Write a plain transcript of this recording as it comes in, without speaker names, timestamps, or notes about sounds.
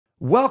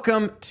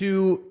Welcome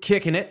to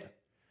Kickin' It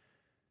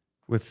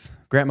with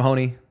Grant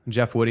Mahoney and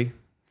Jeff Woody.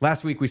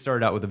 Last week we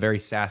started out with a very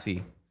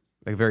sassy,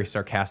 like very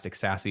sarcastic,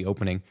 sassy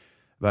opening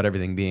about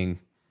everything being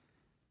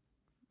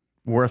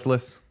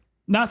worthless.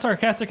 Not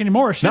sarcastic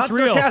anymore. Shit's Not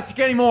real. sarcastic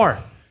anymore.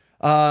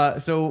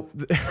 So,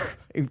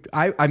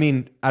 I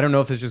mean, I don't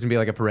know if this is just gonna be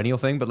like a perennial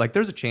thing, but like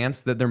there's a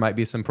chance that there might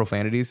be some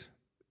profanities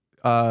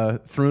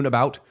thrown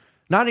about.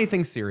 Not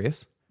anything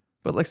serious,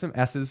 but like some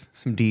S's,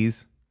 some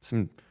D's,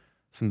 some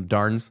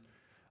darns.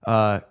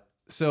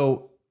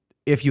 So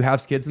if you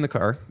have kids in the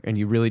car and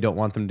you really don't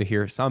want them to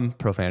hear some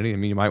profanity, I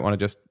mean, you might want to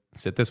just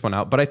sit this one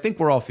out, but I think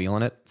we're all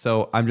feeling it.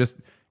 So I'm just,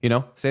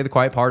 say the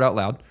quiet part out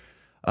loud.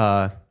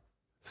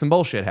 Some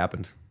bullshit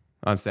happened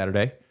on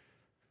Saturday.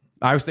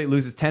 Iowa State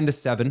loses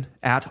 10-7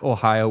 at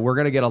Ohio. We're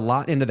going to get a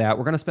lot into that.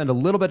 We're going to spend a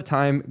little bit of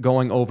time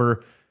going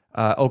over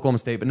Oklahoma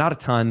State, but not a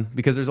ton,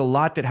 because there's a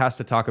lot that has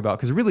to talk about,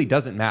 because it really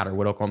doesn't matter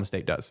what Oklahoma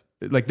State does.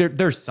 Like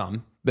there's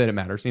some that it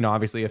matters.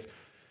 Obviously if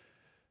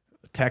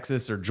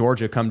Texas or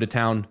Georgia come to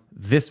town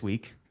this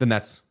week, then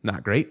that's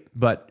not great.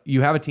 But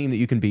you have a team that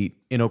you can beat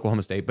in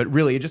Oklahoma State. But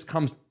really, it just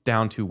comes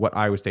down to what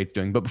Iowa State's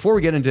doing. But before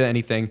we get into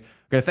anything, I'm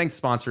going to thank the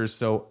sponsors.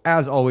 So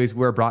as always,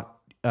 we're brought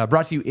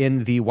to you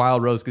in the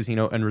Wild Rose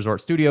Casino and Resort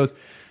Studios.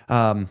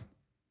 There's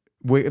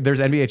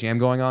NBA Jam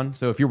going on.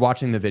 So if you're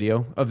watching the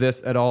video of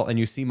this at all and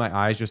you see my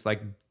eyes just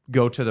like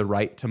go to the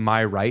right, to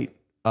my right,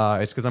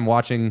 it's because I'm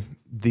watching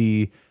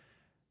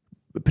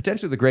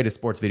potentially the greatest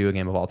sports video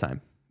game of all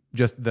time.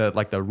 Just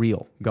the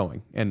reel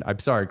going. And I'm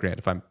sorry, Grant,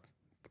 if I'm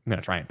going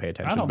to try and pay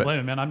attention. I don't blame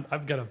it, man.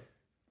 I've got a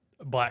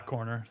black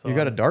corner. So you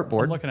got a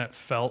dartboard. I'm looking at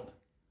felt.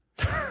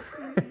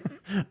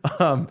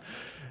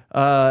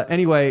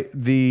 Anyway,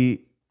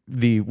 the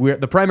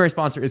primary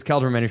sponsor is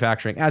Caldron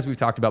Manufacturing. As we've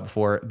talked about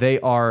before,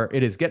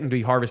 it is getting to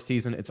be harvest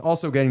season. It's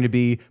also getting to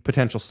be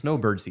potential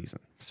snowbird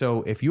season.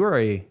 So if you are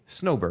a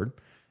snowbird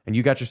and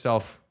you got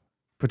yourself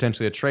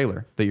potentially a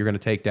trailer that you're going to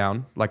take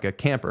down, like a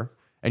camper,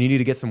 and you need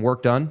to get some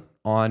work done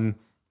on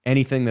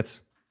anything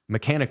that's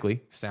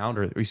mechanically sound,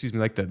 or excuse me,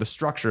 like the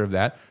structure of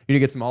that, you need to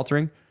get some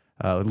altering,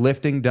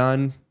 lifting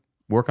done,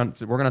 working on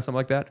something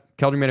like that,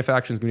 Caldron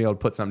Manufacturing is going to be able to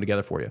put something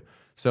together for you.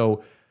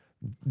 So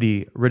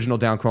the original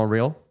down corn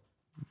reel,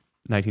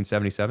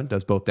 1977,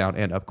 does both down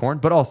and up corn,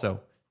 but also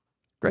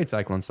great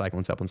cyclones,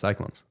 upland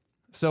cyclones.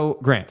 So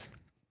Grant,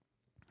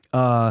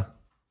 how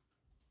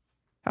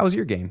was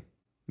your game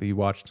that you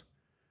watched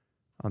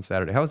on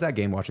Saturday? How was that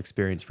game watch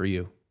experience for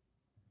you?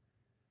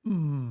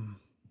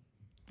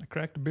 I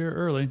cracked a beer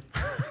early.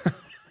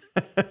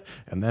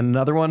 And then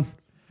another one.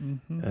 And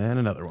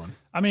another one.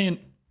 I mean,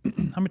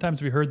 how many times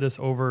have we heard this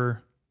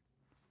over?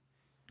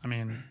 I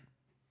mean,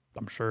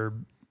 I'm sure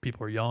people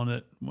were yelling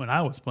it when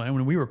I was playing,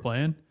 when we were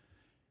playing.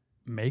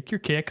 Make your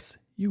kicks,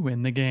 you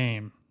win the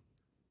game.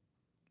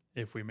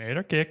 If we made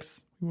our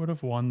kicks, we would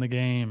have won the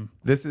game.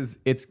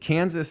 It's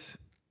Kansas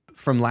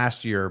from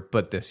last year,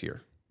 but this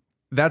year.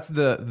 That's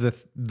the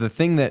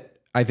thing that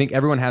I think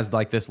everyone has,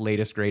 like this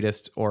latest,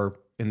 greatest, or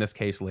in this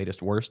case,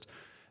 latest, worst,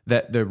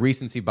 that the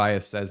recency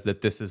bias says that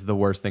this is the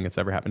worst thing that's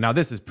ever happened. Now,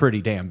 this is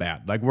pretty damn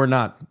bad. Like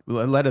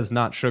let us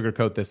not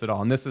sugarcoat this at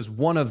all. And this is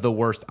one of the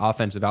worst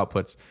offensive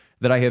outputs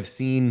that I have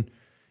seen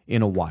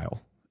in a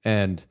while.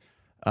 And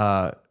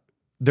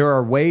there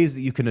are ways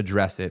that you can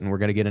address it, and we're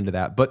going to get into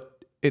that.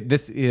 But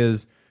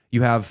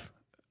you have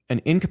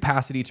an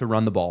incapacity to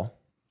run the ball.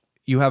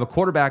 You have a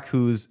quarterback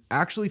who's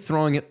actually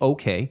throwing it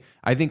okay.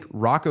 I think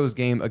Rocco's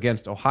game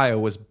against Ohio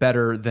was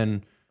better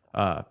than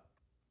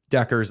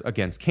Decker's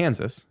against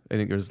Kansas. I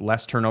think there's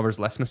less turnovers,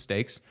 less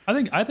mistakes.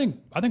 I think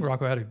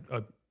Rocco had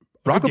a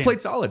Rocco good played game.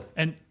 solid.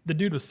 And the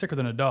dude was sicker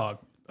than a dog.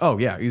 Oh,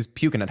 yeah. He was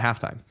puking at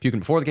halftime. Puking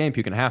before the game,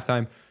 puking at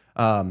halftime.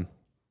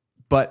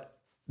 But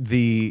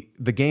the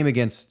game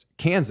against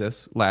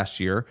Kansas last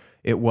year,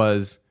 it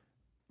was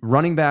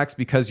running backs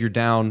because you were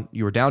down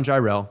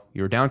Jirel,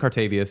 you were down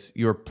Cartavius,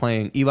 you were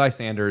playing Eli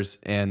Sanders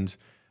and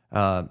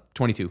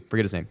 22,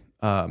 forget his name.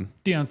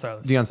 Deion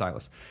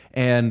Silas.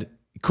 And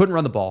you couldn't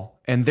run the ball,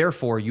 and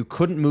therefore you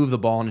couldn't move the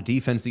ball in a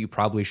defense that you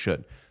probably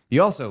should.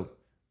 You also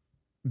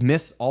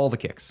miss all the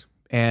kicks.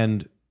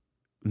 And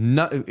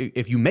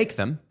if you make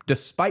them,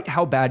 despite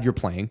how bad you're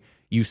playing,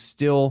 you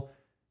still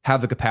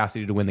have the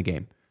capacity to win the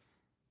game.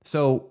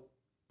 So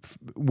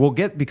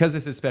because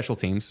this is special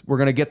teams, we're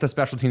going to get the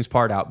special teams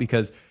part out,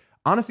 because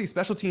honestly,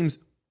 special teams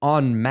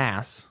en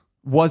masse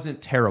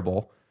wasn't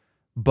terrible,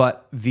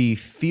 but the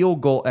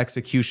field goal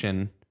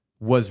execution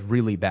was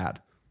really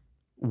bad.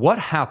 What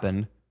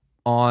happened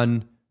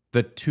on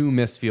the two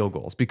missed field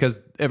goals?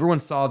 Because everyone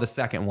saw the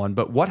second one,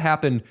 but what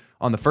happened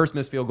on the first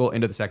missed field goal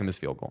into the second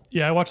missed field goal?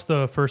 Yeah, I watched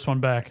the first one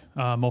back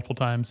multiple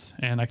times,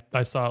 and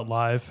I saw it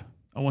live.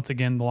 Once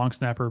again, the long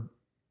snapper,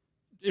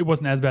 it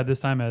wasn't as bad this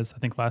time as I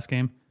think last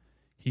game.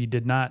 He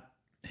did not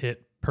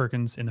hit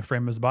Perkins in the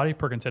frame of his body.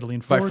 Perkins had to lean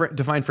forward.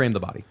 Define frame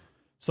the body.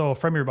 So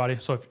frame your body.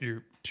 So if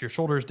you're to your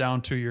shoulders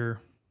down to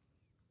your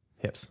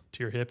hips.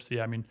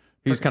 Yeah, I mean,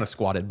 he was kind of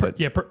squatted, but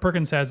yeah,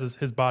 Perkins has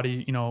his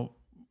body.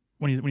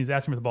 When he's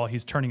asking for the ball,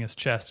 he's turning his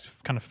chest,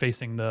 kind of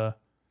facing the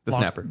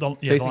snapper,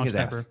 facing his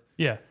ass.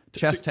 Yeah,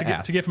 chest to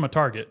ass. To get from a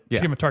target. Yeah.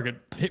 To give him a target.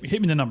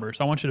 Hit me the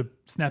numbers. I want you to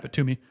snap it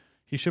to me.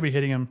 He should be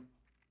hitting him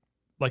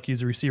like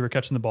he's a receiver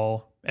catching the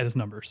ball at his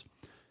numbers.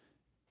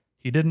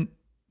 He didn't.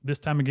 This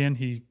time again,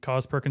 he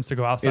caused Perkins to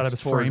go outside of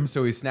his frame.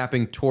 So he's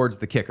snapping towards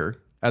the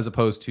kicker as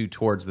opposed to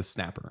towards the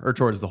snapper or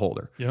towards the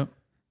holder. Yep.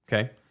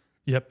 Okay.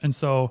 Yep. And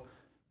so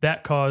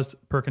that caused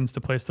Perkins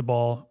to place the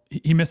ball.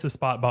 He missed his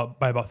spot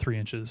by about 3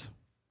 inches.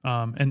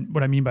 And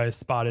what I mean by his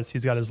spot is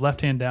he's got his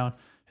left hand down.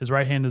 His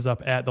right hand is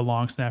up at the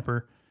long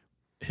snapper.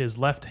 His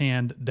left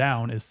hand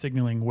down is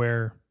signaling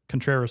where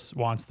Contreras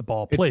wants the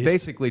ball placed. It's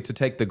basically, to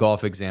take the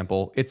golf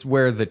example, it's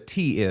where the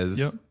tee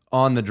is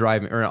on the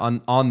driving or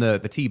on the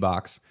tee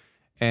box,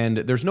 and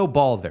there's no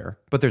ball there,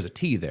 but there's a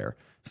tee there.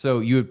 So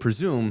you would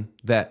presume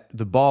that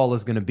the ball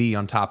is going to be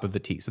on top of the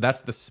tee. So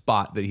that's the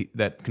spot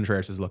that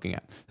Contreras is looking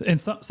at. And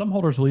some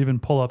holders will even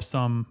pull up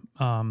some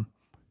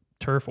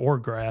turf or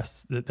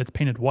grass that's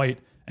painted white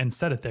and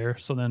set it there.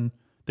 So then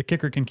the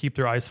kicker can keep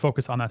their eyes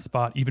focused on that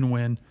spot even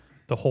when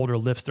the holder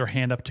lifts their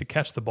hand up to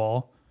catch the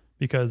ball,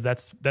 because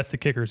that's the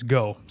kicker's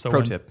go. So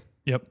Pro tip.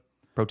 Yep.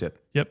 Pro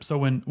tip. Yep. So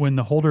when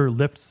the holder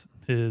lifts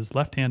his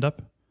left hand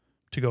up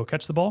to go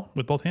catch the ball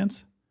with both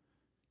hands,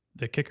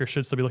 the kicker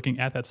should still be looking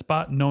at that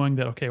spot, knowing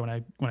that, okay, when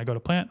I go to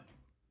plant,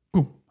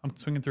 boom, I'm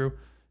swinging through.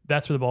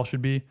 That's where the ball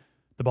should be.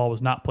 The ball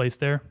was not placed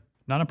there.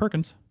 Not on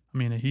Perkins. I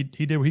mean, he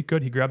did what he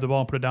could. He grabbed the ball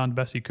and put it down the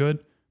best he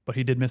could, but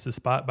he did miss his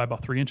spot by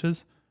about 3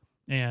 inches.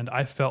 And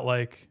I felt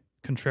like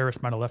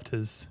Contreras might have left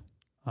his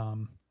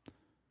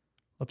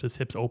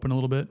hips open a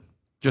little bit.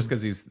 Just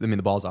because the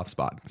ball's off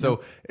spot.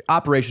 So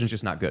operation's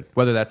just not good.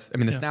 Whether that's,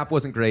 the snap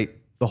wasn't great.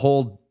 The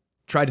hold,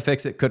 tried to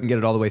fix it, couldn't get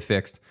it all the way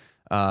fixed.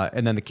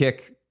 And then the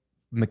kick,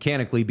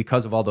 mechanically,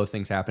 because of all those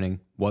things happening,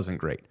 wasn't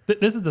great.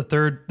 This is the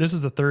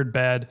third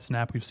bad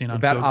snap we've seen on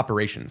bad field.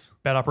 operations.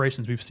 Bad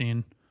operations we've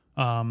seen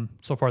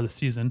so far this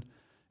season.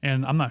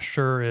 And I'm not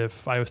sure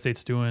if Iowa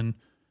State's doing,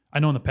 I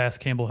know in the past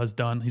Campbell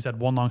he's had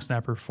one long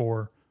snapper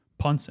for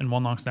punts and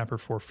one long snapper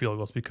for field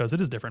goals, because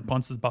it is different.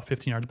 Punts is about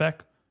 15 yards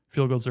back.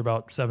 Field goals are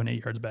about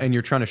 7-8 yards back. And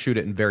you're trying to shoot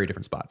it in very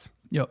different spots.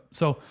 Yep.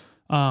 So,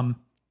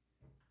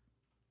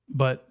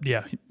 but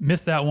yeah, he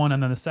missed that one.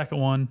 And then the second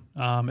one,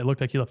 it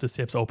looked like he left his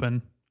hips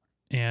open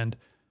and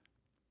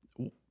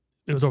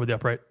it was over the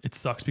upright. It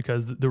sucks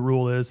because the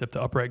rule is if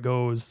the upright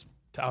goes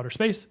to outer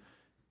space,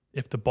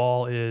 if the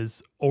ball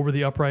is over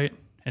the upright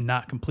and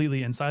not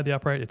completely inside the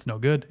upright, it's no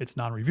good. It's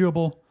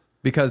non-reviewable.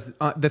 Because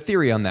the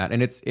theory on that,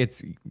 and it's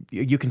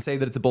you can say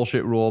that it's a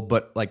bullshit rule,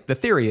 but like the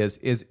theory is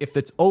if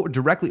it's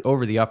directly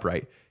over the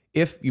upright,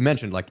 if you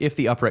mentioned like if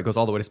the upright goes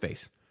all the way to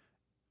space,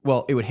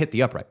 well, it would hit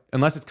the upright.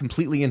 Unless it's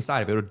completely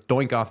inside of it, it would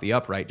doink off the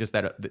upright just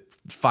that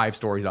 5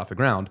 stories off the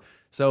ground.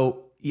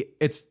 So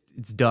it's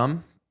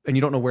dumb, and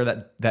you don't know where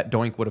that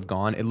doink would have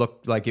gone. It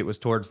looked like it was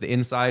towards the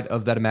inside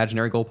of that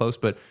imaginary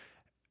goalpost, but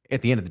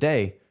at the end of the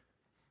day,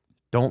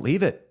 don't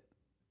leave it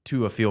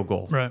to a field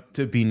goal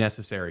to be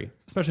necessary.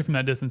 Especially from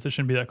that distance, it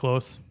shouldn't be that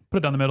close. Put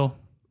it down the middle.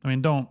 I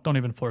mean, don't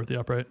even flirt with the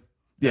upright.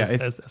 Yeah,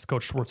 as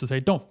Coach Schwartz would say,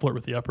 don't flirt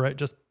with the upright.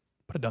 Just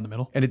put it down the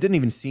middle. And it didn't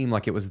even seem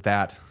like it was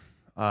that,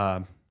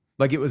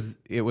 like it was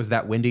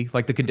that windy.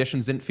 Like the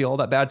conditions didn't feel all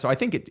that bad. So I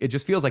think it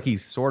just feels like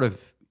he's sort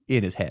of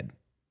in his head.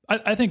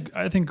 I think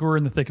we're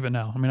in the thick of it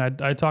now. I mean,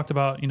 I talked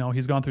about,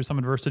 he's gone through some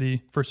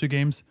adversity first 2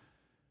 games.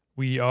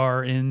 We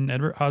are in,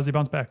 how does he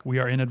bounce back? We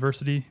are in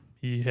adversity.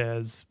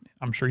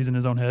 I'm sure he's in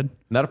his own head.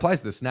 And that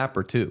applies to the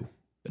snapper too.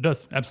 It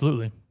does,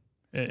 absolutely.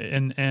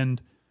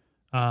 And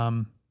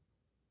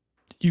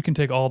you can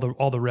take all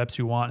the reps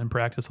you want and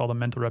practice all the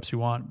mental reps you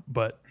want,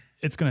 but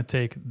it's going to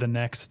take the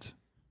next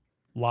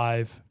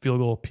live field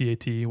goal,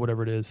 PAT,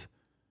 whatever it is,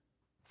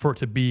 for it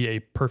to be a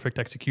perfect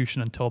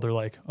execution until they're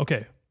like,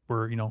 okay,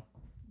 we're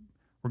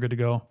good to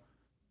go.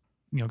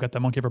 Got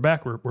that monkey off our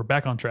back. We're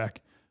back on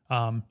track.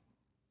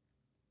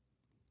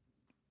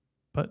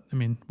 But I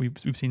mean, we've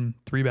seen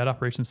 3 bad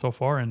operations so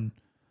far, and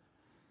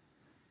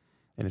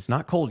it's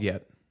not cold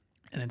yet.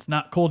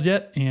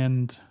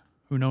 And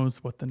who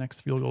knows what the next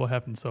field goal will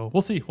happen. So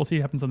we'll see. We'll see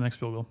what happens on the next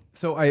field goal.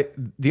 So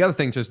the other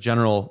thing, just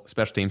general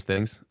special teams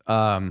things,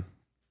 hidden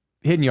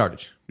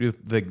yardage.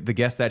 The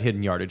guess that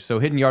hidden yardage. So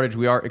hidden yardage,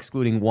 we are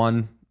excluding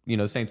one.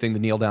 The same thing, the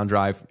kneel down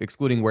drive,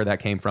 excluding where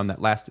that came from.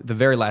 The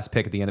very last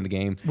pick at the end of the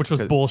game, which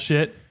was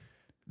bullshit.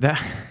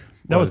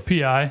 That was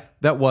PI.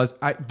 That was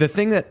the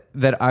thing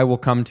that I will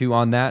come to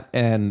on that.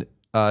 And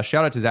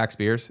shout out to Zach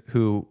Spears,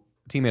 who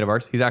teammate of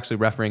ours. He's actually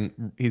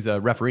refereeing. He's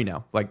a referee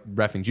now, like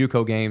reffing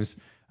JUCO games,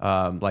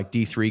 like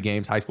D3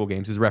 games, high school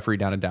games. He's a referee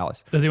down in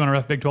Dallas. Does he want to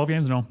ref Big 12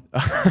 games? No.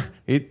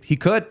 He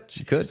could.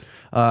 She could.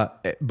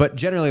 But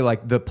generally,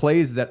 like the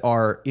plays that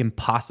are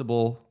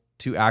impossible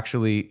to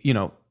actually,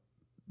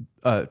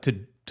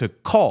 to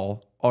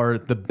call are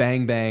the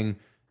bang bang.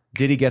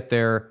 Did he get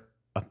there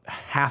a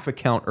half a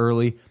count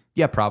early?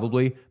 Yeah,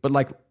 probably. But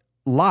like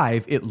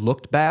live, it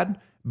looked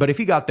bad. But if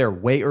he got there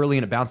way early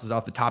and it bounces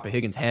off the top of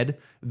Higgins' head,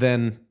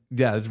 then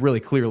yeah, it's really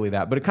clearly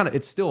that. But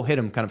it still hit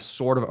him kind of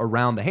sort of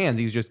around the hands.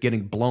 He's just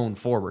getting blown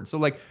forward. So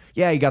like,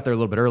 yeah, he got there a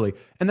little bit early.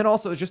 And then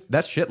also it's just,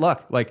 that's shit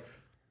luck. Like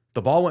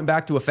the ball went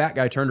back to a fat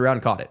guy, turned around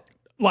and caught it.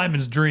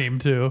 Lyman's dream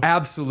too.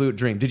 Absolute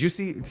dream. Did you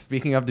see in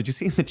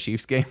the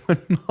Chiefs game when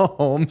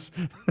Mahomes?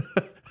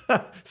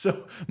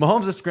 So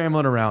Mahomes is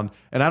scrambling around,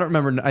 and I don't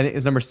remember. I think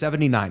it's number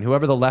 79.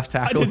 Whoever the left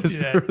tackle is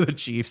for the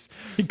Chiefs.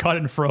 He caught it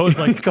and froze.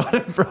 Like, he caught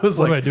it and froze.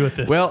 What like, do I do with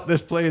this? Well,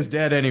 this play is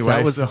dead anyway.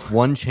 That was his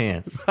one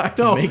chance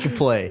to make a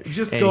play.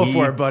 Just go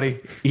for it, buddy.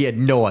 He had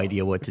no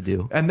idea what to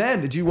do. And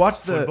then, did you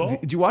watch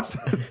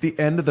the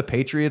end of the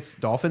Patriots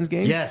Dolphins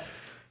game? Yes.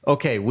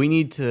 Okay, we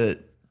need to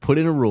put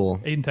in a rule.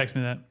 Aiden texted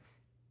me that.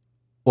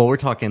 Well, we're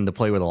talking the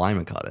play where the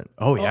lineman caught it.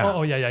 Oh yeah.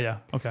 Oh yeah.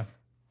 Okay.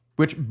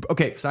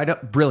 Side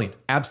up, brilliant,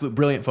 absolute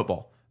brilliant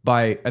football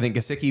by, I think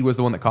Gesicki was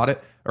the one that caught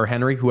it, or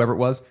Henry, whoever it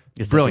was.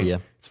 Gesicki, Brilliant. yeah.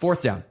 It's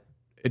 4th down.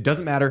 It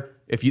doesn't matter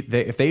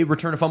if they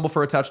return a fumble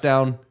for a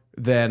touchdown,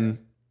 then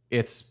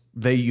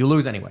you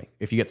lose anyway.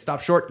 If you get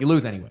stopped short, you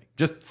lose anyway.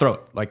 Just throw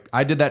it. Like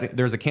I did that.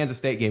 There's a Kansas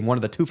State game. One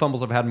of the 2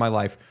 fumbles I've had in my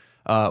life.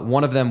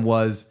 One of them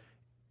was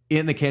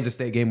in the Kansas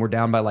State game. We're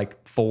down by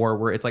like 4.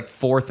 Where it's like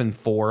 4th and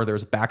 4.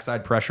 There's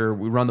backside pressure.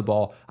 We run the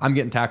ball. I'm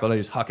getting tackled. I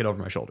just huck it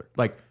over my shoulder.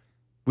 Like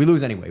we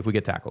lose anyway if we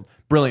get tackled.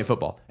 Brilliant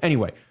football.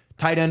 Anyway,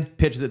 tight end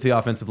pitches it to the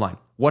offensive line.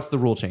 What's the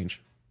rule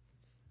change?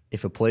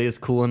 If a play is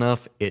cool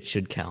enough, it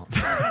should count.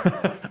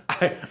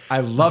 I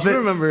love it. Do you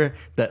remember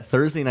that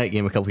Thursday night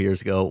game a couple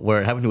years ago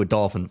where it happened to a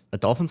Dolphins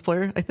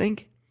player, I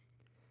think?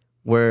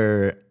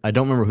 Where I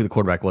don't remember who the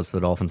quarterback was for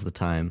the Dolphins at the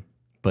time,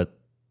 but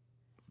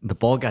the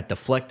ball got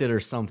deflected or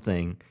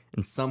something,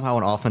 and somehow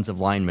an offensive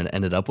lineman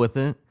ended up with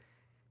it,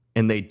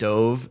 and they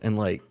dove and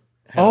like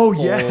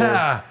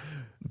had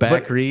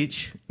back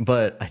reach,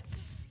 but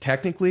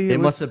technically it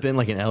must have been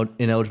like an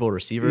ineligible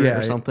receiver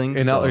or something.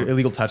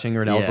 Illegal touching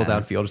or ineligible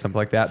downfield or something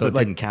like that. So but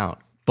it didn't count.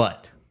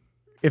 But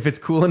if it's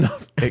cool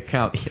enough, it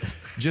counts. Yes.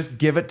 Just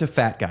give it to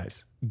fat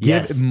guys.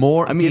 Give it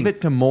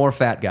to more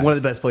fat guys. One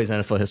of the best plays in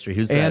NFL history.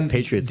 Who's that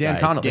Patriots Dan guy?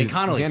 Connolly.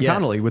 Dan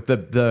Connolly with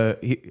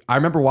I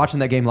remember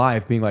watching that game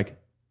live being like,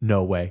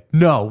 no way.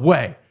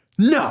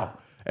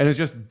 And it's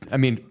just,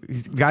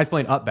 guys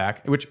playing up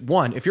back, which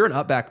if you're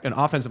an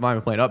offensive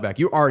lineman playing up back,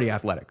 you're already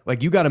athletic.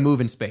 Like you got to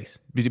move in space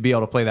to be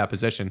able to play that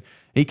position. And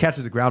he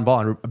catches a ground ball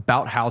and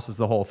about houses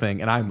the whole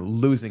thing. And I'm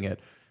losing it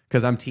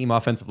because I'm team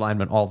offensive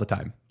lineman all the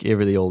time. Gave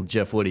her the old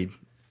Jeff Woody.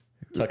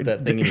 Tuck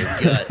that thing in your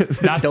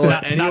gut. Don't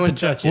let anyone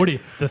touch Woody.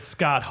 The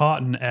Scott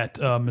Houghton at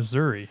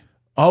Missouri.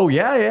 Oh,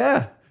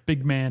 yeah.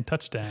 Big man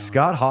touchdown.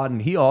 Scott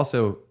Houghton, he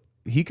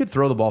could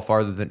throw the ball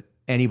farther than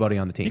anybody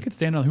on the team. He could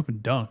stand on the hoop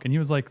and dunk, and he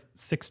was like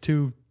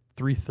 6'2",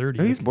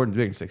 330. He's more than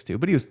big than 6'2",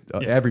 but he was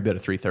every bit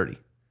of 330.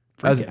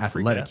 As an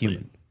athletic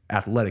human.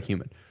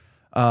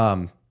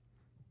 We're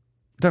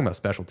talking about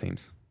special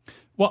teams.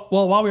 Well,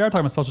 while we are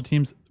talking about special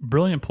teams,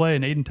 brilliant play,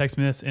 and Aiden texted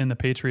me this in the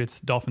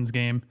Patriots-Dolphins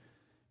game,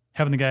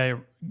 having the guy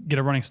get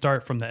a running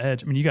start from the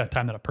edge. You got to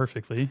time that up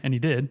perfectly, and he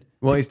did.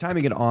 Well, he's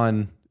timing it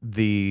on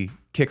the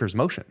kicker's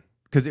motion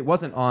because it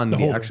wasn't on the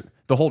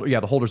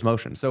holder's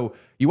motion. So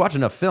you watch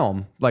enough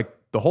film, like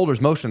the holder's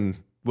motion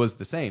was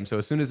the same. So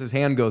as soon as his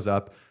hand goes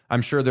up,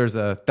 I'm sure there's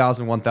a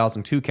 1,000,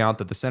 1,002 count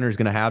that the center is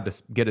going to have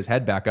to get his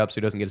head back up so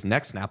he doesn't get his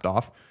neck snapped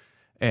off.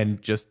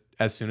 And just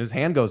as soon as his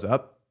hand goes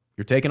up,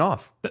 you're taking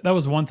off. That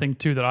was one thing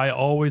too that I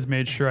always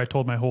made sure I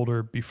told my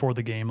holder before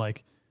the game.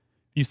 Like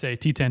you say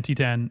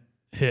T10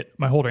 hit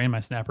my holder and my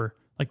snapper.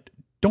 Like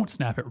don't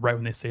snap it right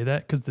when they say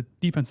that because the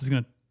defense is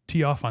going to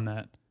tee off on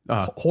that.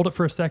 Hold it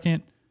for a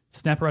second,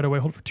 snap it right away.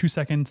 Hold it for 2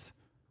 seconds.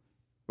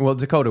 Well,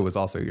 Dakota was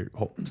also your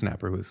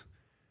snapper, who was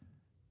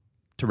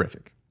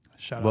terrific.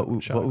 What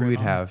would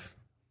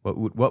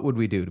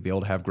we do to be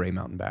able to have Gray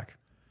Mountain back?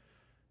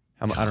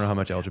 I don't know how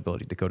much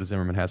eligibility Dakota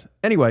Zimmerman has.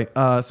 Anyway,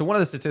 so one of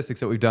the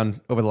statistics that we've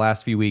done over the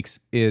last few weeks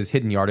is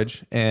hidden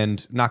yardage,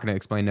 and not going to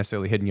explain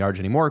necessarily hidden yardage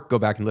anymore. Go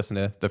back and listen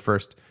to the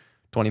first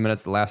 20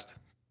 minutes, the last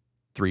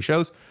 3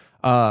 shows.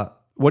 What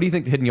do you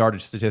think the hidden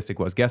yardage statistic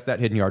was? Guess that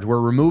hidden yardage.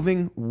 We're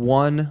removing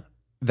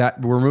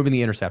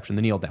the interception,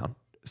 the kneel down.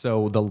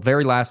 So the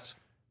very last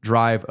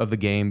drive of the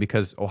game,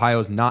 because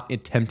Ohio's not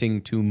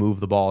attempting to move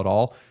the ball at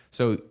all.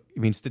 So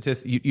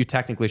you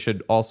technically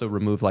should also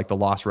remove like the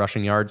lost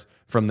rushing yards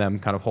from them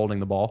kind of holding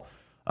the ball.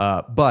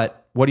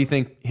 But what do you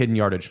think hidden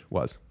yardage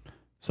was?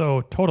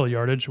 So total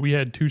yardage, we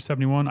had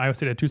 271. Iowa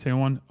State had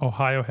 271.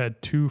 Ohio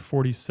had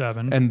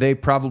 247. And they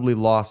probably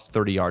lost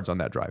 30 yards on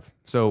that drive.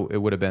 So it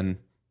would have been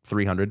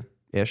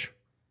 300-ish.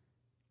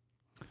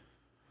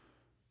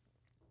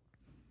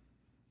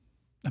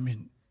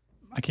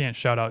 I can't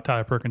shout out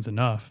Tyler Perkins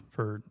enough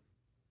for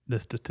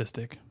this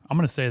statistic. I'm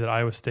going to say that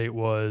Iowa State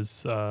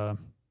was... I'm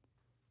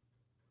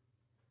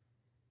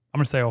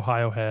going to say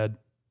Ohio had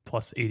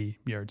plus 80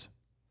 yards.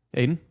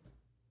 Aiden?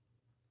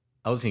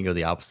 I was going to go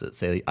the opposite.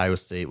 Say Iowa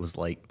State was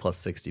like plus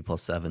 60,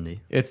 plus 70.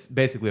 It's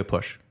basically a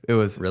push. It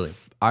was really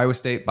Iowa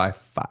State by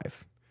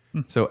 5.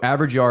 So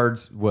average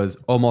yards was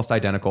almost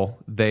identical.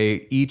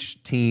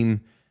 Each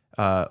team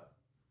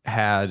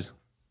had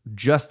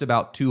just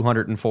about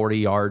 240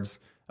 yards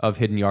of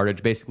hidden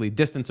yardage, basically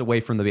distance away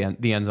from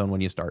the end zone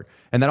when you start.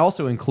 And that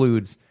also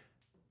includes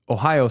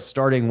Ohio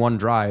starting one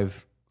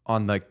drive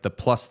on like the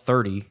plus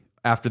 30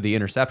 after the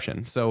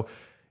interception. So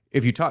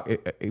if you talk, I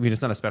mean,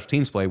 it's not a special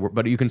teams play,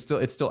 but you can still,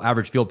 it's still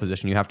average field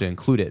position. You have to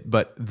include it.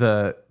 But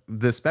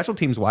the special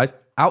teams wise,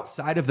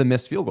 outside of the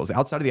missed field goals,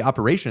 outside of the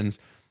operations,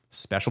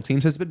 special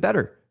teams has been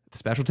better. The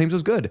special teams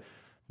was good.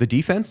 The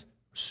defense,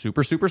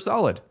 super, super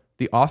solid.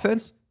 The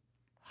offense,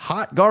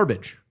 hot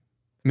garbage.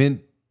 I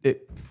mean,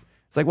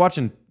 it's like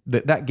watching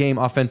that game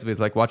offensively.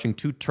 It's like watching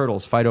two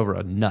turtles fight over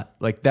a nut.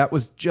 Like it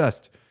was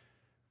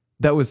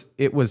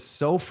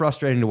so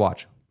frustrating to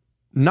watch.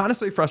 Not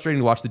necessarily frustrating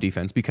to watch the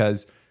defense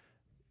because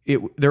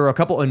there were a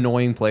couple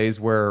annoying plays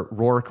where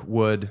Rourke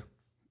would,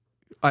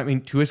 I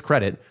mean, to his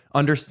credit,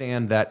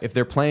 understand that if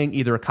they're playing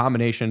either a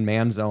combination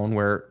man zone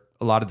where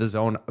a lot of the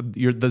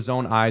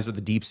zone eyes are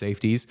the deep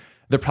safeties,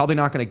 they're probably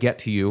not going to get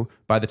to you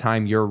by the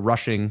time you're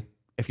rushing,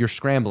 if you're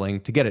scrambling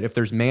to get it. If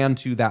there's man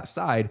to that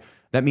side,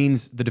 that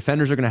means the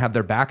defenders are going to have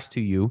their backs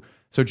to you.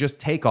 So just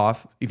take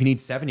off. If you need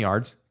 7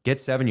 yards,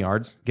 get 7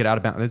 yards, get out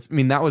of bounds. I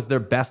mean, that was their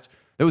best.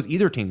 That was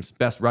either team's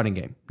best running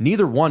game.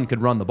 Neither one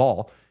could run the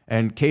ball.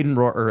 And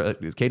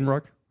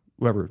Rourke?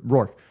 Whoever,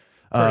 Rourke.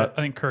 I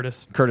think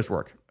Curtis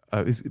Rourke.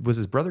 Was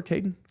his brother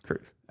Caden?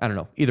 Curtis. I don't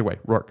know. Either way,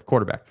 Rourke,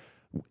 quarterback.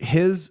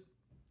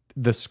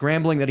 The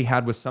scrambling that he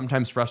had was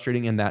sometimes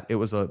frustrating in that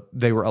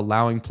they were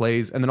allowing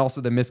plays, and then also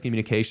the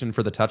miscommunication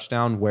for the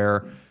touchdown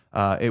where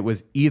it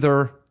was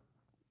either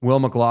Will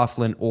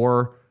McLaughlin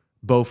or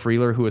Bo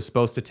Freeler who was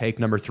supposed to take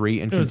number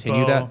 3 and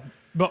continue that.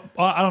 But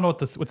I don't know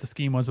what the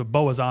scheme was, but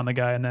Bo was on the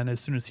guy, and then as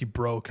soon as he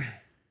broke,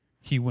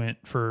 he went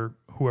for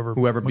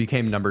whoever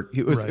became number.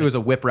 It was a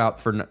whip route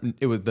for.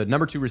 It was the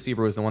number 2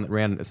 receiver was the one that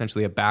ran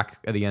essentially a back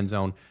of the end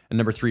zone, and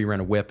number 3 ran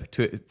a whip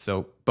to.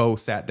 So Bo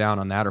sat down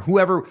on that,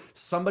 or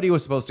somebody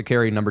was supposed to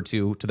carry number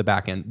 2 to the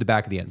back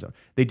of the end zone.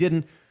 They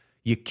didn't.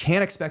 You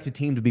can't expect a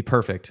team to be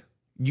perfect.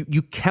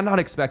 You cannot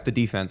expect the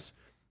defense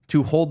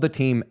to hold the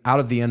team out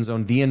of the end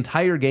zone the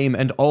entire game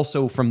and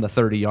also from the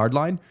 30-yard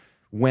line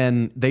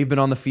when they've been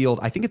on the field.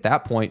 I think at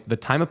that point the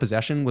time of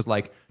possession was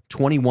like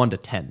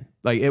 21-10.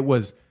 Like it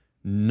was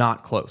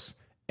not close,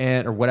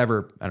 or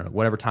whatever, I don't know,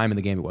 whatever time in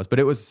the game it was, but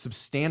it was a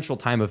substantial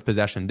time of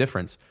possession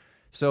difference.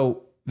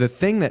 So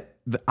the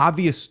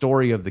obvious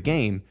story of the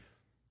game,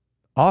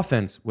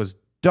 offense was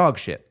dog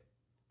shit.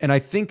 And I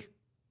think,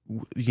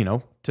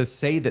 to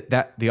say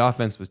that the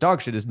offense was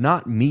dog shit is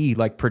not me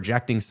like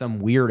projecting some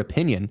weird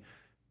opinion.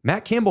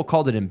 Matt Campbell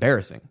called it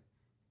embarrassing.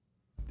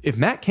 If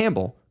Matt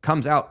Campbell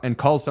comes out and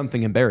calls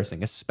something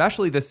embarrassing,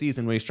 especially this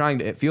season when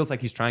it feels like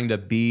he's trying to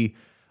be,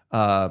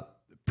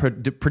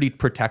 pretty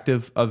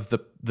protective of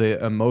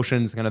the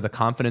emotions, kind of the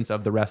confidence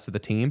of the rest of the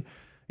team,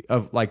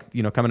 of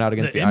coming out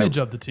against the image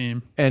of the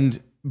team.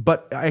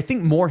 But I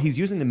think more he's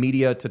using the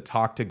media to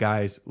talk to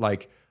guys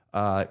like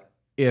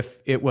if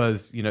it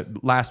was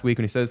last week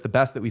when he says the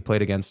best that we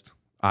played against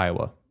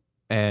Iowa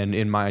and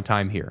in my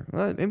time here.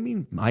 Well, I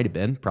mean, might have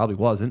been, probably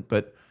wasn't,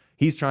 but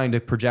he's trying to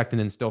project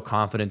and instill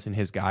confidence in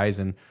his guys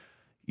and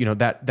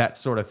that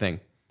sort of thing.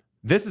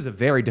 This is a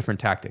very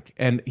different tactic,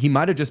 and he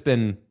might have just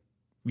been.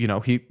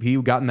 He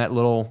got in that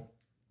little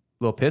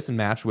pissing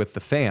match with the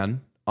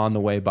fan on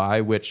the way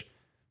by, which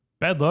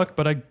bad luck,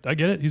 but I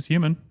get it. He's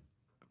human.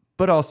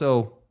 But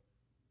also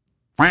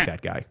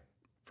that guy.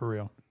 For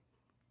real.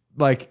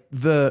 Like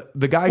the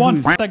guy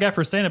who's that guy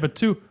for saying it, but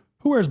 2,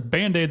 who wears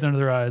band-aids under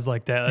their eyes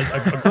like that?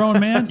 Like a grown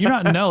man? You're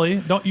not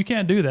Nelly. You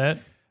can't do that.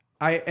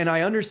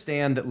 I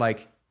understand that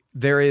like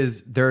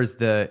there's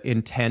the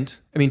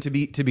intent. I mean, to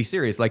be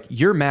serious, like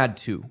you're mad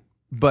too.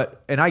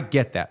 And I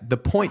get that. The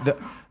point,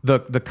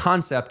 the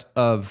concept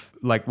of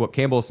like what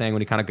Campbell was saying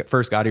when he kind of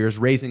first got here is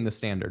raising the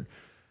standard.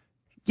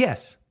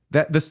 Yes,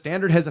 that the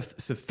standard has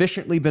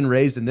sufficiently been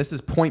raised, and this is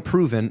point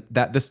proven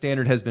that the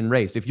standard has been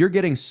raised. If you're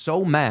getting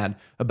so mad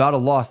about a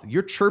loss that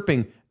you're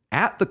chirping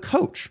at the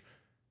coach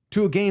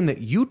to a game that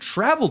you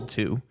traveled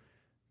to,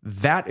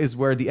 that is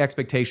where the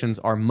expectations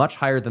are much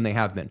higher than they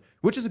have been,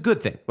 which is a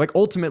good thing. Like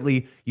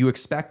ultimately, you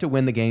expect to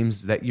win the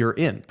games that you're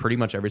in, pretty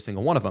much every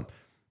single one of them.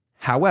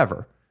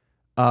 However,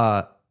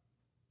 I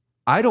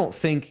don't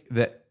think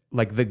that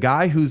like the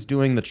guy who's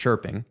doing the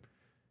chirping,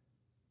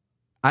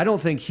 I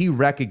don't think he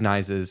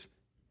recognizes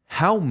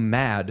how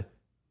mad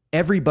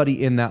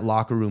everybody in that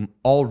locker room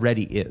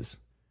already is.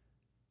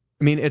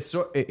 I mean, it's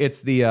sort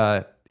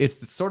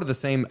of the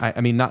same.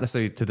 I mean, not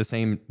necessarily to the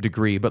same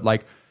degree, but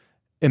like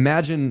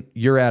imagine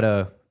you're at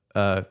a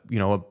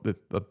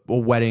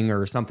wedding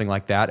or something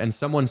like that, and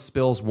someone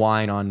spills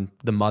wine on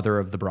the mother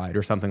of the bride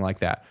or something like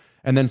that,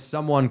 and then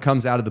someone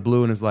comes out of the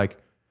blue and is like,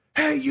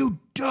 "Hey, you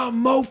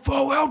dumb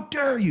mofo, how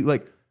dare you?"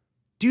 Like,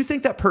 do you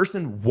think that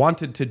person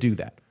wanted to do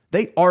that?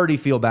 They already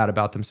feel bad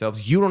about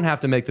themselves. You don't have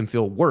to make them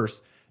feel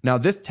worse. Now,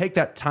 take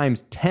that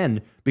times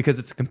 10 because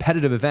it's a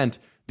competitive event.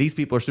 These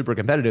people are super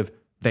competitive.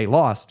 They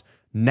lost.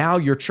 Now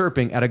you're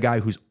chirping at a guy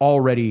who's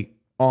already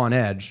on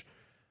edge.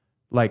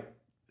 Like,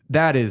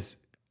 that is,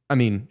 I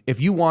mean,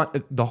 if you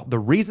want, the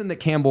reason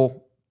that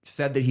Campbell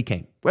said that he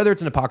came, whether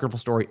it's an apocryphal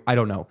story, I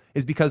don't know,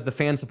 is because the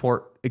fan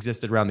support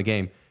existed around the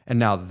game. And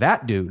now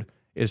that dude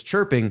is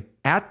chirping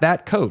at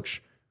that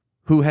coach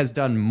who has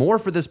done more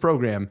for this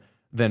program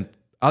than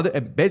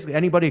basically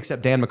anybody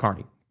except Dan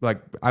McCarney.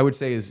 Like I would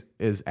say is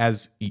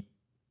as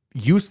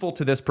useful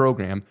to this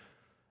program,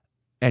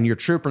 and you're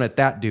chirping at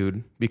that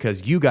dude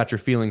because you got your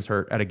feelings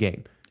hurt at a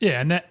game. Yeah,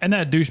 and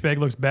that douchebag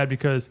looks bad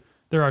because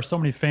there are so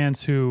many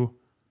fans who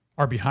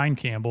are behind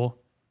Campbell,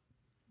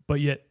 but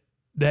yet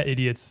that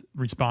idiot's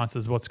response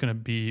is what's going to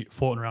be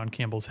floating around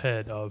Campbell's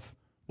head of,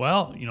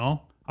 well,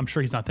 I'm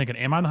sure he's not thinking,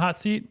 am I on the hot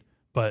seat?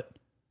 But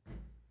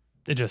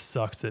it just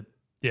sucks that,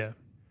 yeah.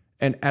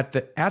 And at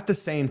the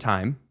same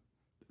time,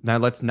 now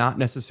let's not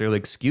necessarily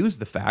excuse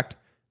the fact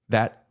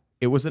that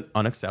it was an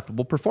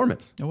unacceptable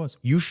performance. It was.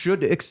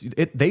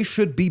 They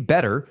should be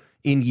better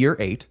in year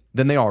 8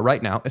 than they are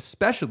right now,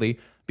 especially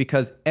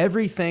because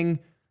everything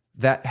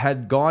that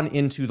had gone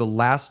into the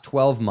last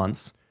 12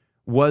 months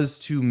was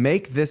to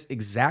make this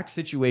exact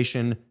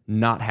situation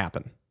not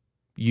happen.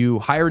 You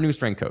hire a new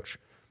strength coach.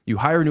 You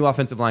hire a new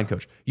offensive line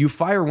coach. You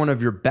fire one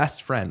of your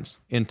best friends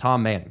in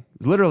Tom Manning.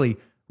 Literally,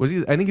 I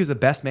think he was the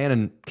best man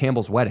in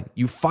Campbell's wedding.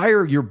 You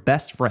fire your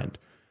best friend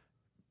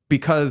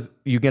because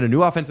you get a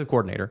new offensive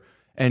coordinator.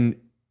 And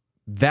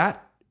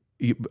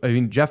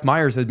Jeff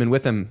Myers has been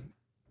with him,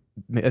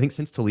 I think,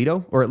 since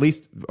Toledo, or at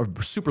least a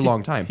super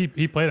long time.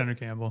 He played under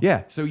Campbell.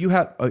 Yeah. So you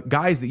have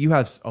guys that you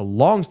have a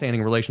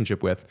long-standing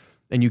relationship with,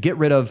 and you get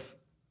rid of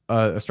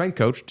a strength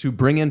coach to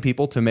bring in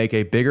people to make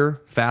a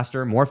bigger,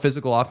 faster, more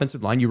physical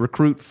offensive line. You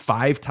recruit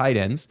 5 tight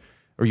ends,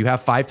 or you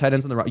have 5 tight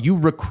ends on the route. You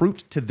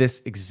recruit to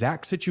this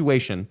exact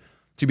situation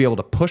to be able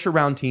to push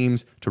around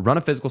teams, to run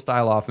a physical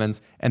style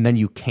offense, and then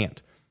you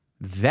can't.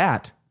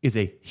 That is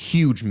a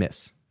huge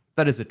miss.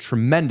 That is a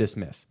tremendous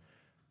miss.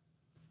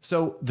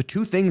 So the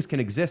two things can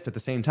exist at the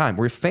same time,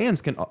 where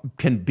fans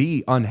can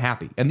be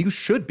unhappy, and you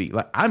should be.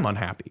 Like, I'm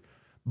unhappy,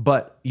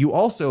 but you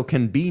also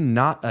can be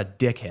not a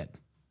dickhead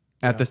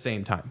at the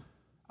same time.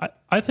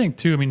 I think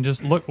too. I mean,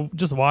 just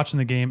watching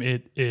the game,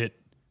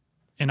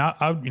 and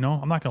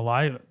I'm not gonna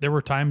lie. There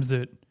were times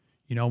that,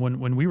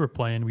 when we were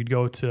playing, we'd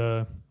go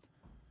to,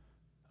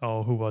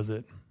 who was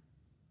it?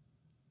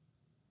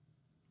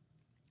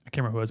 I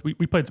can't remember who it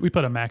was. We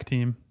played a MAC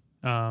team.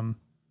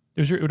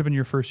 It would have been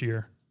your first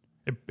year.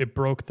 It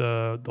broke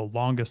the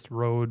longest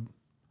road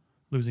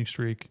losing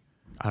streak.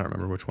 I don't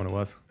remember which one it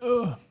was.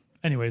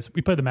 Anyways,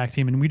 we played the MAC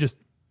team, and we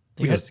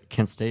had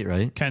Kent State,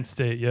 right? Kent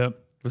State, yep.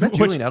 Was that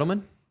Julian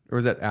Edelman, or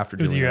was that after?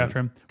 It was a year Edelman? after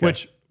him.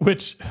 Okay.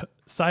 Which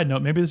side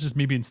note, maybe it's just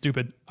me being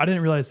stupid. I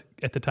didn't realize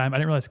at the time. I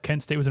didn't realize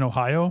Kent State was in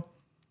Ohio,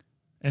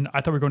 and I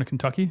thought we were going to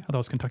Kentucky. I thought it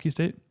was Kentucky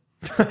State.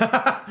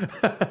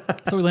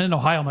 So we landed in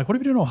Ohio. I'm like, what are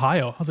we doing in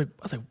Ohio? I was like,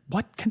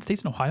 what? Kent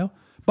State's in Ohio?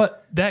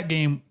 But that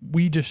game,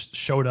 we just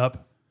showed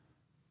up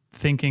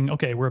thinking,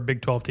 okay, we're a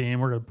Big 12 team.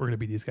 We're gonna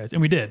beat these guys,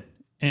 and we did.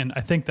 And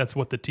I think that's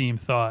what the team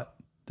thought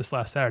this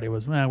last Saturday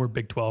was, man, we're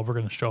Big 12. We're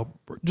gonna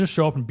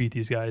show up and beat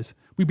these guys.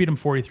 We beat them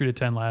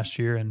 43-10 last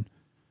year, and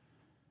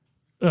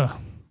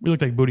we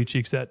looked like booty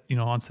cheeks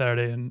on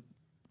Saturday. And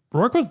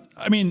Rourke was.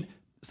 I mean,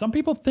 some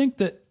people think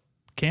that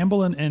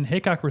Campbell and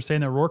Haycock were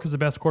saying that Rourke is the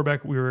best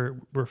quarterback we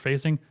were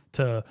facing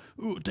to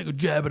take a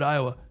jab at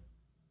Iowa.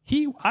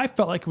 I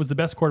felt like it was the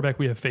best quarterback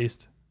we have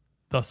faced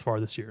thus far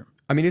this year.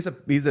 I mean, he's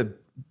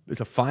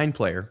a fine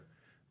player,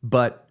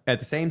 but at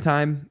the same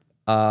time,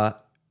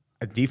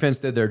 defense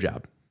did their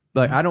job.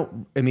 Like,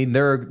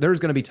 there's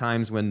going to be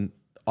times when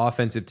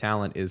offensive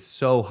talent is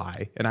so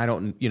high, and I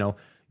don't,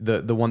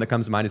 the one that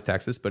comes to mind is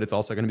Texas, but it's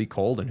also going to be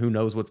cold, and who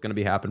knows what's going to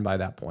be happening by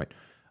that point.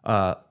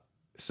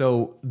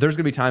 So there's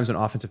going to be times when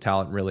offensive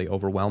talent really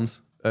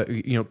overwhelms.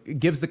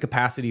 Gives the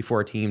capacity for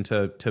a team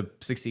to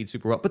succeed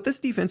super well. But this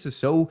defense is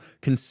so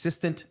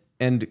consistent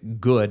and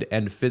good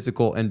and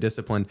physical and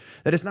disciplined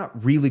that it's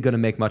not really going to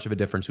make much of a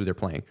difference who they're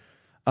playing.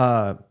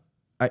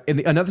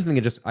 Another thing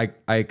that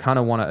I kind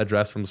of want to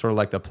address from sort of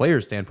like the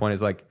player's standpoint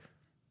is like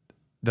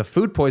the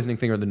food poisoning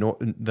thing, or the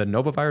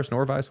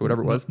norovirus,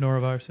 whatever it was.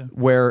 Norovirus, yeah.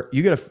 Where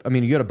you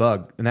get a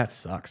bug, and that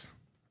sucks.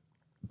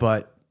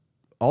 But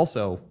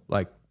also,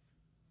 like,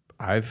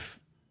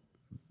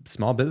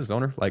 small business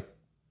owner, like,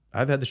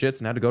 I've had the shits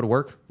and had to go to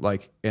work,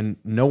 like, and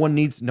no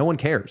one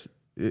cares.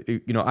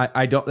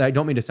 I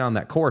don't mean to sound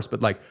that coarse,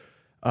 but like,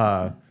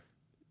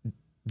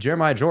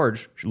 Jeremiah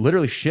George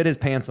literally shit his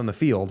pants on the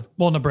field.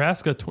 Well,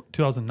 Nebraska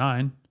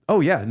 2009.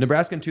 Oh yeah,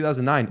 Nebraska in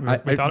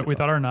 2009.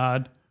 Without our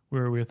nod, we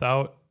were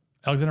without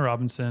Alexander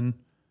Robinson.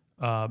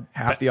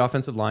 Half the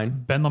offensive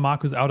line. Ben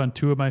Lamach was out on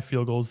 2 of my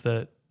field goals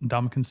that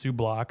Ndamukong Suh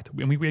blocked.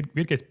 And we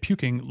had guys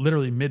puking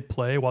literally mid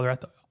play while they're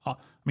at the.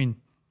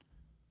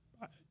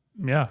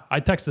 Yeah, I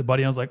texted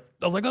Buddy. I was like,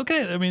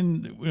 okay. I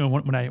mean,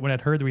 when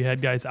I'd heard that we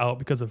had guys out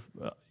because of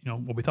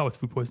what we thought was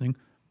food poisoning,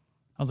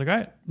 I was like, all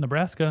right,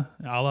 Nebraska,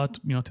 a la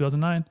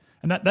 2009,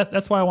 and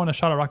that's why I want to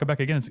shout out Rocco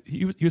Beck again.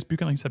 He was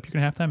puking, like you said, puking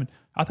at halftime, and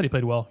I thought he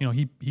played well.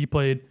 He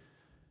played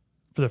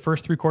for the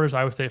first 3 quarters.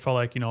 Iowa State felt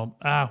like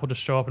we'll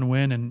just show up and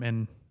win,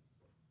 and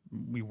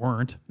we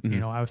weren't.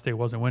 Mm-hmm. Iowa State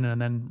wasn't winning,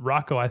 and then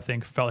Rocco, I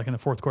think, felt like in the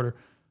fourth quarter,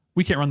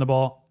 we can't run the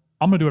ball.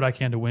 I'm gonna do what I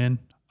can to win.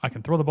 I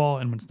can throw the ball,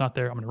 and when it's not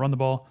there, I'm gonna run the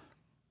ball.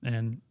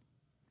 And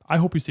I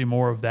hope you see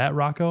more of that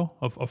Rocco,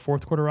 of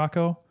fourth quarter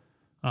Rocco,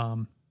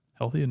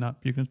 healthy and not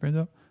puking his brains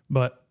out.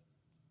 But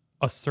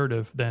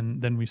assertive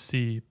than we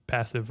see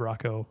passive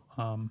Rocco.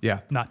 Yeah.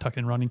 Not tucking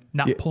and running,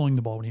 not pulling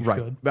the ball when he Right.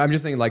 should. But I'm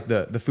just thinking like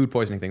the food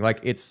poisoning thing. Like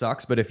it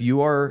sucks, but if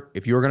you're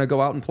going to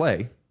go out and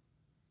play,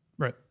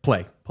 Right.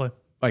 play.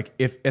 Like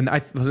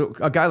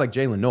a guy like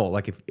Jalen Noel,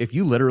 like if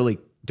you literally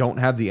don't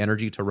have the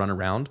energy to run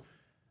around,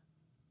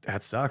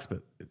 that sucks.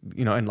 But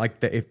and like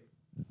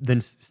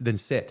then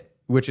sit,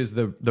 which is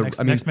the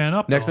next man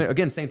up. Next man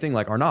again, same thing.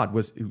 Like Arnaud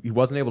he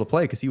wasn't able to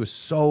play because he was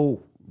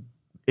so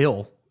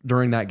ill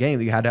during that game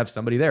that you had to have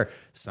somebody there.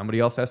 Somebody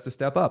else has to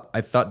step up. I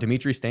thought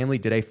Dimitri Stanley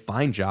did a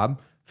fine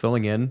job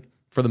filling in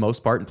for the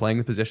most part and playing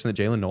the position that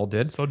Jalen Noel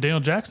did. So Daniel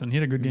Jackson, he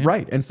had a good game.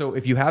 Right. And so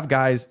if you have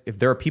guys, if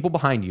there are people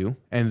behind you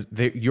and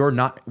you're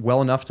not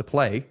well enough to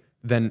play,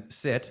 then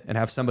sit and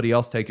have somebody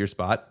else take your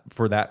spot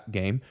for that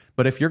game.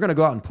 But if you're going to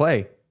go out and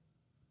play.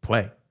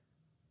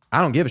 I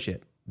don't give a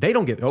shit. They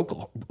don't give,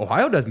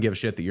 Ohio doesn't give a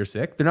shit that you're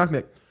sick. They're not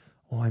going to be like,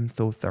 oh, I'm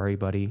so sorry,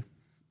 buddy.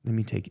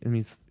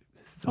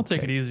 I'll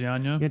take it easy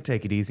on you. Yeah,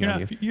 take it easy on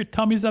you. If your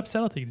tummy's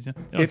upset, I'll take it easy.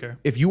 I don't care.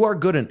 If you are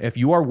good and if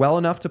you are well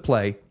enough to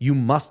play, you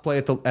must play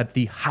at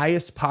the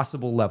highest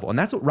possible level, and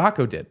that's what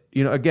Rocco did.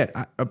 Again,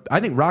 I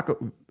think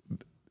Rocco,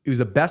 he was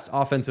the best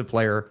offensive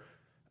player.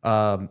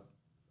 I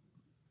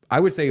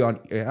would say I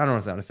don't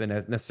want to say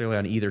necessarily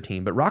on either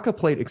team, but Rocco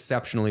played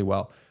exceptionally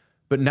well.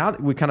 But now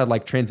that we kind of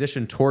like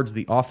transition towards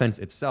the offense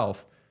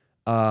itself,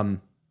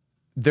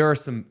 there are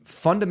some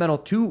fundamental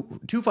two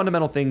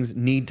fundamental things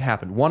need to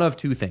happen. One of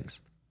two things.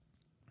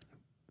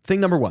 Thing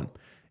number one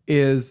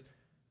is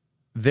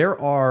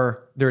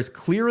there's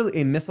clearly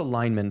a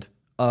misalignment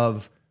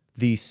of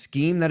the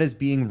scheme that is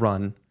being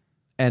run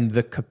and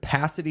the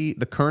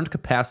current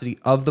capacity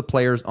of the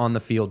players on the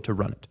field to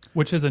run it.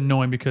 Which is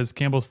annoying because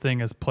Campbell's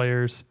thing is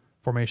players,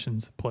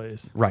 formations,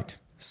 plays. Right.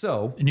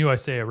 So and I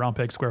say a round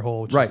peg, square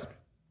hole. Which right. Is,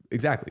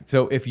 exactly.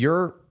 So if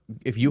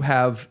you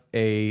have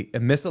a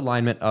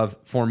misalignment of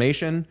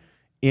formation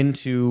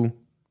into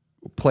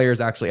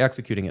players actually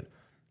executing it,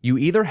 you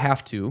either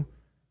have to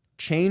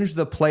change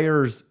the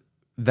players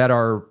that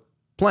are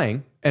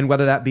playing, and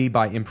whether that be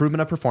by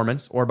improvement of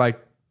performance or by,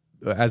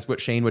 as what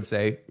Shane would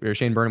say, or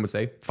Shane Burnham would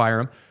say, fire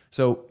them.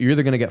 So you're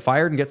either going to get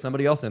fired and get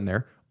somebody else in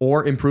there,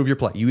 or improve your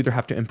play. You either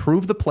have to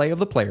improve the play of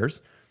the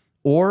players,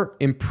 or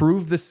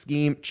improve the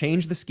scheme,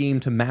 change the scheme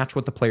to match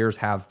what the players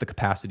have the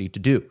capacity to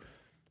do.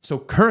 So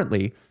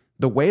currently,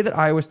 the way that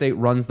Iowa State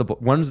runs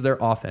their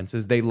offense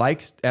is they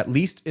liked, at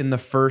least in the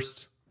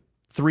first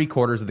 3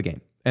 quarters of the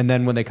game. And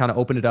then when they kind of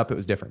opened it up, it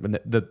was different.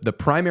 But the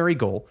primary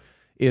goal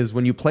is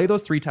when you play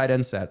those 3 tight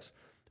end sets,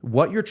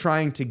 what you're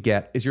trying to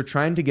get is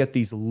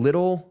these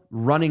little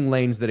running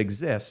lanes that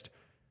exist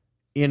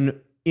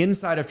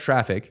inside of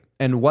traffic.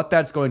 And what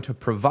that's going to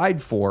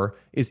provide for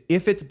is,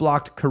 if it's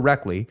blocked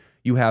correctly,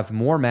 you have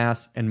more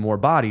mass and more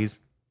bodies.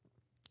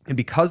 And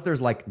because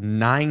there's like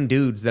 9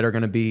 dudes that are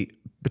going to be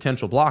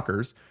potential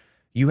blockers,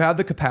 you have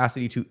the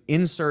capacity to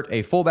insert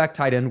a fullback,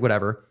 tight end,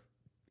 whatever,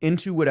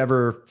 into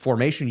whatever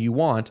formation you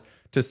want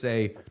to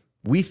say,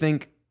 we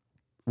think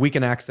we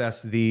can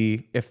access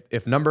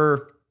if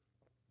number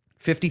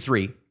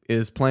 53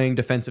 is playing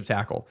defensive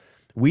tackle,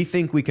 we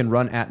think we can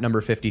run at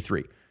number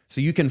 53.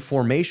 So you can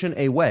formation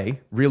a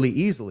way really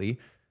easily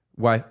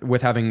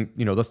with having,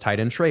 those tight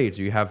end trades.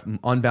 You have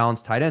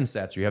unbalanced tight end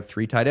sets. You have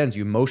 3 tight ends.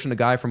 You motion a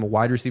guy from a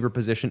wide receiver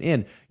position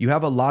in. You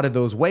have a lot of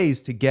those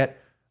ways to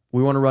get,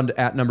 we want to run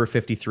at number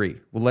 53.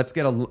 Well, let's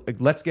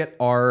get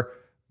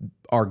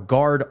our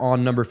guard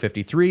on number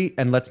 53,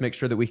 and let's make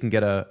sure that we can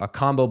get a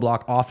combo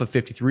block off of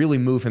 53, really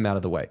move him out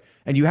of the way.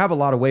 And you have a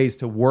lot of ways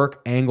to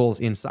work angles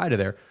inside of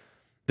there.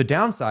 The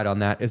downside on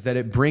that is that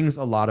it brings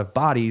a lot of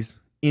bodies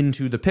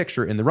into the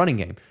picture in the running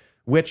game,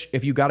 which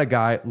if you got a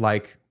guy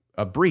like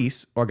a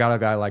Brees or got a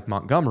guy like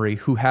Montgomery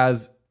who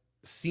has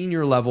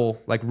senior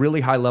level, like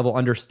really high level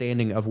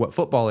understanding of what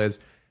football is,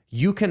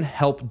 you can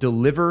help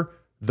deliver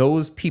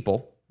those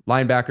people,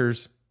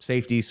 linebackers,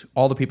 safeties,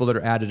 all the people that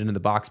are added into the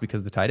box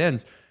because of the tight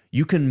ends.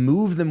 You can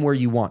move them where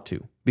you want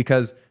to,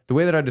 because the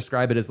way that I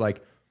describe it is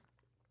like,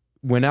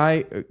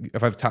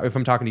 if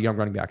I'm talking to young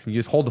running backs and you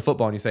just hold the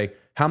football and you say,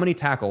 how many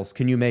tackles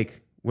can you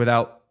make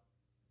without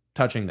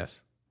touching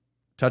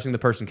the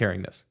person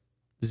carrying this?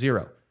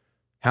 0.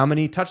 How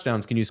many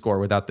touchdowns can you score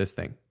without this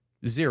thing?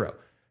 0.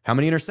 How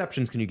many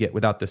interceptions can you get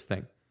without this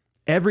thing?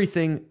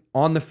 Everything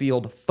on the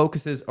field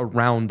focuses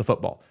around the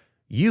football.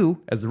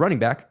 You, as the running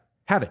back,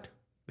 have it.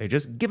 They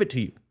just give it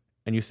to you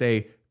and you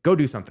say, go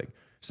do something.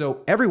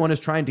 So everyone is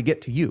trying to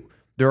get to you.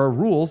 There are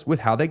rules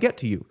with how they get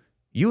to you.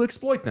 You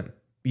exploit them.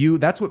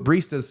 That's what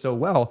Brees does so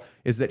well,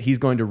 is that he's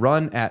going to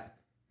run at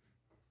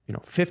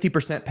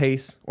 50%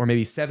 pace or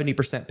maybe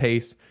 70%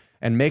 pace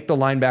and make the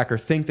linebacker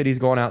think that he's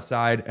going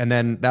outside, and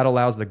then that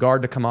allows the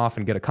guard to come off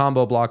and get a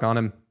combo block on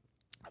him.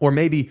 Or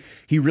maybe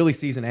he really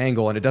sees an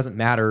angle and it doesn't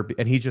matter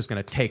and he's just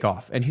going to take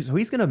off. And he's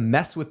going to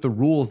mess with the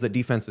rules that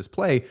defenses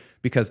play,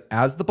 because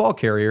as the ball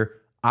carrier,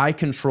 I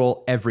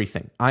control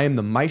everything. I am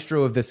the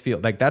maestro of this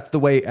field. Like, that's the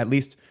way, at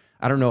least,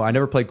 I don't know, I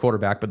never played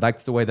quarterback, but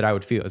that's the way that I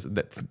would feel.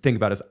 Think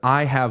about it,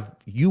 is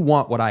you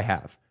want what I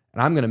have,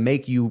 and I'm going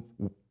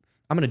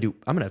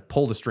to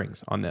pull the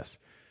strings on this.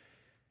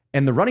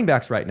 And the running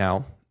backs right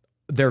now,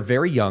 they're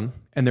very young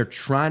and they're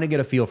trying to get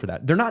a feel for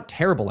that. They're not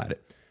terrible at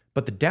it.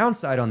 But the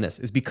downside on this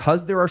is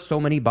because there are so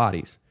many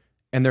bodies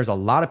and there's a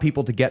lot of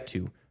people to get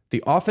to,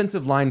 the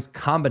offensive line's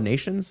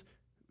combinations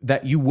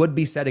that you would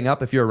be setting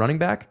up if you're a running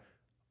back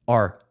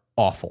are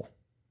awful.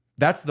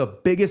 That's the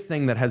biggest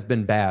thing that has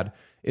been bad,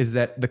 is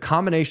that the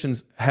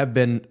combinations have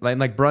been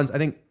like Bruns. I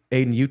think,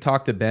 Aiden, you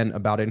talked to Ben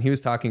about it, and he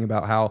was talking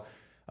about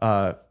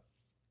how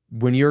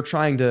when you're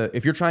trying to,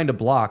 if you're trying to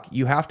block,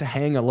 you have to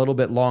hang a little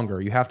bit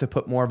longer. You have to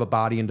put more of a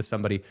body into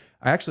somebody.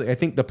 I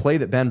think the play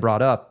that Ben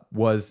brought up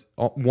was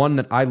one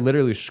that I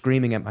literally was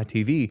screaming at my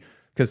TV,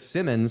 because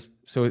Simmons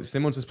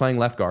was playing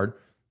left guard,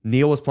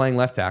 Neal was playing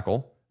left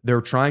tackle. They're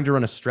trying to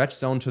run a stretch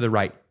zone to the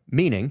right,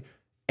 meaning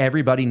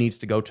everybody needs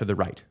to go to the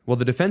right. Well,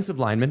 the defensive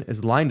lineman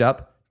is lined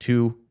up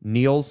to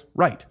Neal's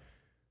right.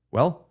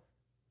 Well,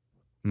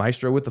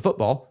 Maestro with the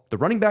football, the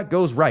running back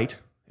goes right,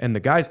 and the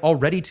guy's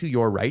already to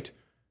your right.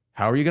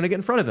 How are you going to get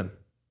in front of him?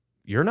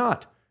 You're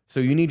not. So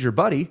you need your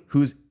buddy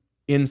who's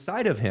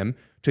inside of him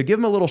to give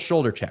him a little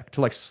shoulder check,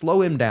 to like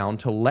slow him down,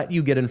 to let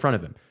you get in front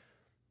of him.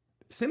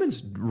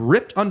 Simmons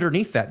ripped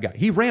underneath that guy.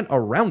 He ran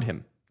around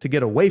him to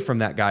get away from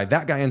that guy.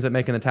 That guy ends up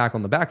making the tackle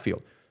in the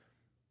backfield.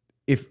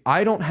 If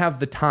I don't have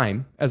the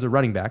time as a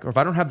running back, or if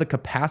I don't have the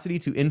capacity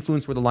to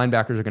influence where the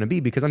linebackers are going to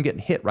be because I'm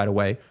getting hit right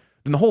away,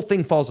 then the whole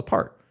thing falls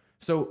apart.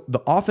 So the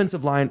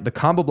offensive line, the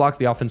combo blocks,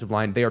 the offensive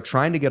line, they are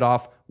trying to get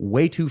off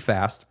way too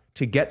fast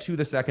to get to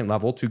the second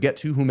level, to get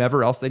to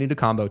whomever else they need to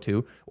combo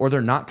to, or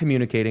they're not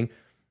communicating.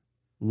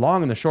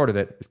 Long and the short of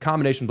it is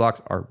combination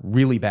blocks are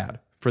really bad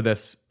for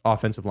this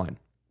offensive line.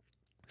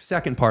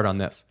 Second part on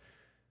this,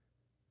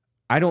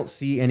 I don't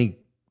see any,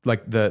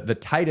 like the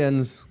tight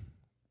ends,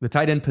 the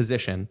tight end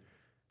position.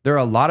 There are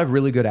a lot of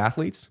really good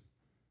athletes.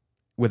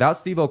 Without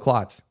Steve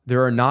O'Klotz,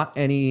 there are not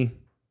any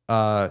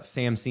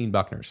Sam Seen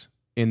Buckners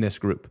in this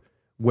group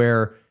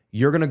where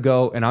you're going to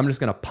go and I'm just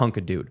going to punk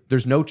a dude.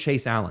 There's no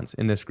Chase Allens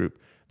in this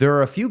group. There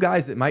are a few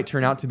guys that might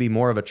turn out to be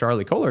more of a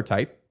Charlie Kohler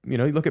type. You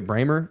know, you look at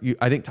Bramer.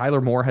 I think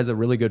Tyler Moore has a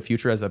really good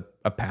future as a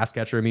pass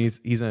catcher. I mean,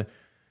 he's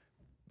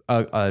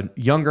a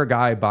younger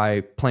guy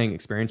by playing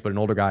experience, but an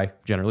older guy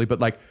generally. But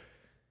like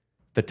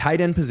the tight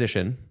end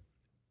position,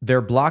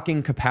 their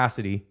blocking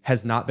capacity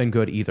has not been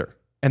good either.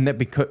 And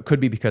that could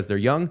be because they're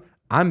young.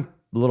 I'm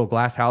little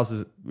glass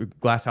house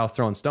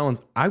throwing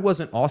stones. I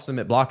wasn't awesome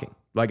at blocking.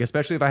 Like,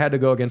 especially if I had to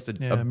go against a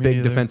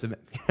big defensive.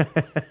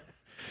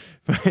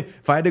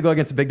 If I had to go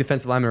against a big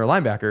defensive lineman or a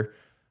linebacker,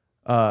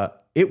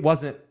 it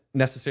wasn't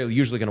necessarily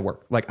usually going to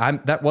work. Like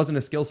that wasn't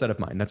a skill set of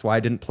mine. That's why I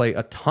didn't play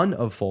a ton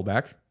of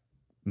fullback,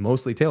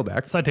 mostly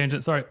tailback. Side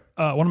tangent. Sorry.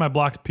 One of my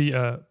blocked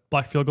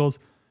field goals,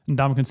 and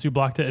Ndamukong Suh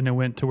blocked it, and it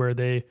went to where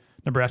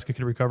Nebraska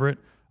could recover it.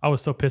 I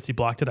was so pissed he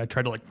blocked it. I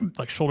tried to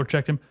like shoulder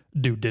checked him.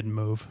 Dude didn't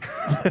move.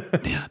 I was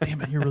like,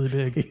 damn it, you're really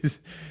big.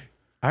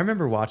 I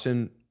remember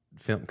watching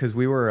film because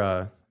we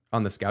were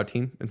on the scout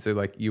team, and so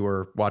like you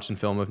were watching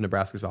film of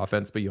Nebraska's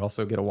offense, but you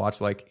also get to watch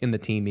like in the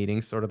team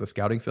meetings, sort of the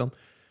scouting film.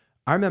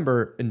 I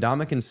remember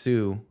Ndamukong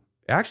Suh,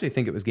 I actually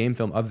think it was game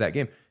film of that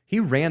game. He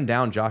ran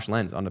down Josh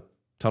Lenz on a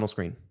tunnel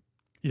screen.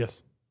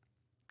 Yes.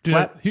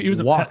 Dude, he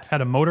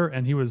had a motor,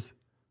 and he was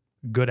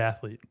a good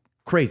athlete.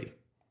 Crazy.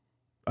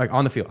 Like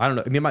on the field. I don't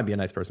know. I mean, it might be a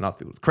nice person off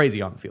the field.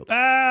 Crazy on the field.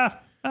 I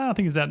don't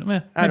think he's that.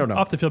 I don't know.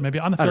 Off the field, maybe.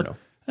 On the field. I don't know.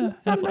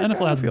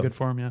 NFL has been good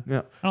for him, yeah.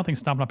 Yeah. I don't think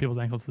stomping on people's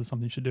ankles is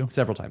something you should do.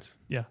 Several times.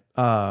 Yeah.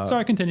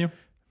 Sorry, continue.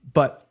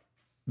 But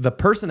the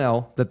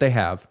personnel that they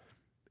have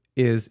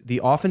is the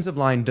offensive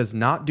line does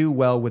not do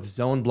well with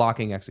zone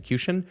blocking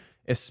execution,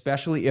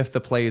 especially if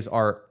the plays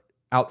are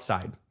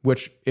outside,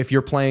 which if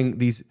you're playing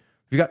these, if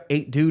you got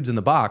 8 dudes in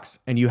the box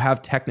and you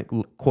have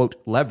technical, quote,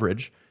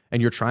 leverage,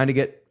 and you're trying to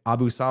get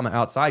Abu Sama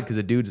outside because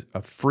a dude's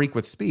a freak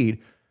with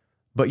speed,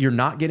 but you're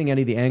not getting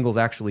any of the angles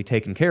actually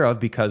taken care of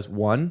because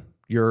one,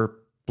 your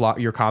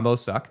combos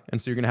suck,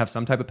 and so you're going to have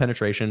some type of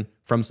penetration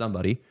from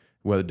somebody,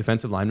 whether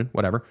defensive lineman,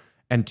 whatever.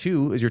 And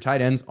two is your tight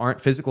ends aren't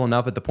physical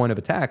enough at the point of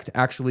attack to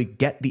actually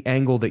get the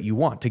angle that you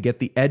want, to get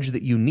the edge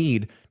that you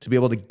need to be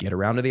able to get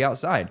around to the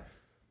outside.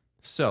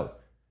 So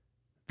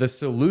the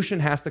solution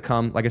has to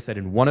come, like I said,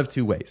 in one of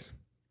two ways.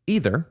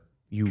 Either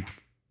you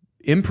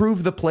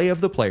improve the play of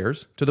the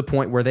players to the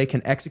point where they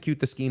can execute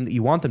the scheme that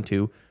you want them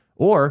to,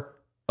 or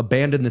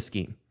abandon the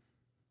scheme.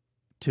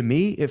 To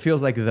me, it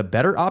feels like the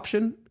better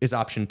option is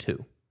option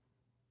 2.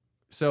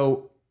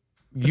 So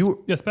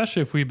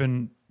especially if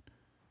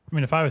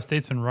if Iowa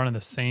State's been running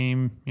the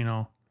same,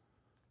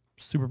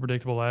 super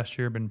predictable last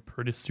year, been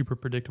pretty super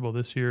predictable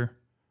this year,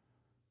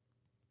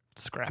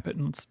 scrap it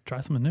and let's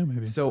try something new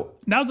maybe. So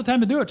now's the time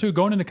to do it too.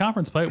 Going into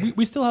conference play,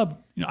 we still have,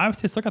 Iowa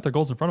State still got their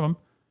goals in front of them.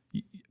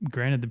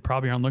 Granted, they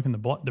probably aren't looking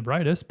the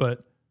brightest,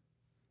 but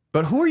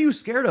who are you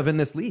scared of in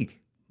this league?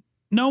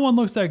 No one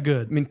looks that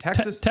good. I mean,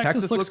 Texas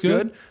looks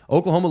good.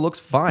 Oklahoma looks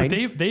fine.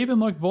 But they even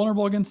look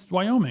vulnerable against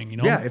Wyoming.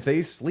 Yeah, if they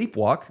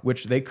sleepwalk,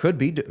 which they could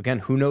be. Again,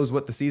 who knows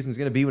what the season's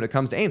going to be when it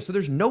comes to Ames. So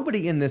there's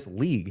nobody in this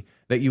league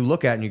that you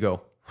look at and you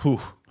go, whew.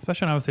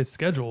 Especially on Iowa State's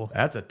schedule.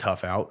 That's a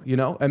tough out,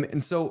 I mean,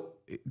 and so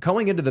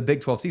going into the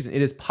Big 12 season,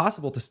 it is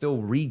possible to still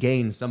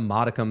regain some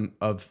modicum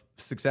of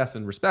success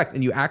and respect.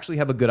 And you actually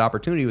have a good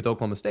opportunity with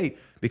Oklahoma State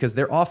because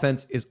their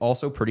offense is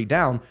also pretty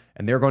down,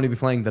 and they're going to be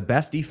playing the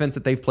best defense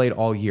that they've played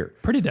all year.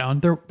 Pretty down.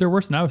 They're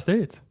worse than Iowa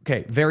State's.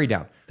 Okay, very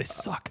down. They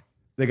suck.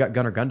 They got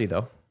Gunnar Gundy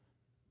though.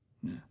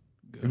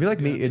 It'd be like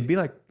me. It'd be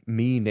like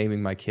me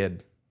naming my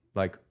kid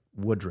like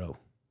Woodrow.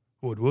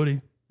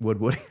 Woody.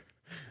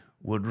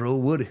 Woodrow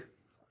Woody.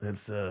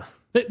 That's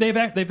They've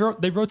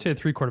rotated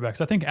 3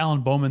 quarterbacks. I think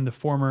Alan Bowman, the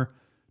former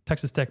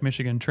Texas Tech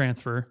Michigan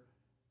transfer,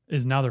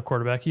 is now their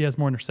quarterback. He has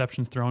more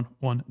interceptions thrown,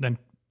 1, than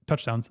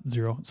touchdowns,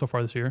 0 so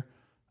far this year.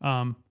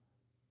 But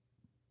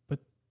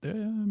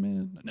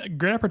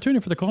great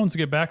opportunity for the Clones to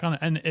get back on it.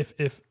 And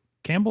if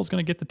Campbell's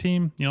going to get the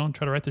team, and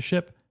try to right the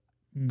ship,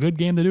 good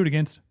game to do it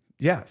against.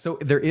 Yeah, so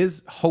there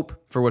is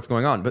hope for what's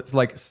going on, but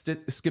like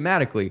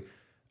schematically,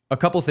 a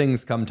couple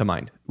things come to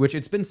mind, which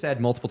it's been said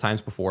multiple times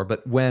before.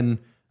 But when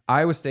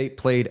Iowa State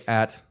played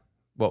at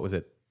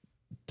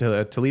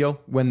Toledo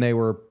when they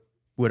were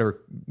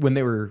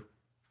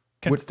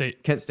Kent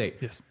State. Kent State.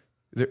 Yes.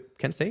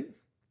 Kent State?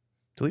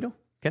 Toledo?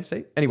 Kent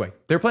State? Anyway,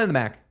 they were playing the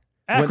MAC.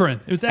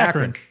 It was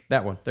Akron.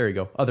 That one. There you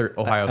go. Other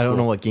Ohio I school. don't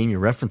know what game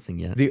you're referencing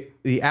yet.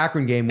 The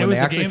Akron game when they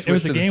actually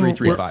switched to the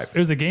 3-3-5. It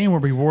was a game where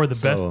we wore the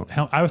best.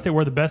 Iowa State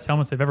wore the best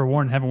helmets they've ever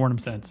worn and haven't worn them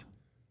since.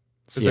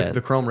 Yeah.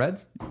 The Chrome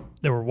Reds?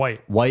 They were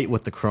white. White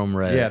with the chrome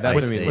red. Yeah, that's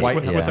what I mean. White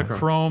with the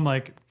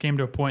chrome, came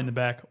to a point in the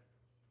back.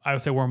 Iowa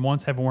State wore them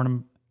once, haven't worn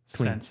them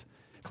since.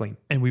 Clean.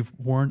 And we've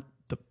worn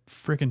the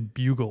freaking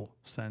bugle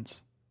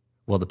since.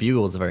 Well, the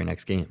bugle was the very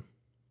next game.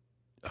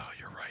 Oh,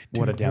 you're right. Dude.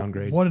 What a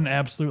downgrade. What an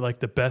absolute,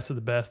 the best of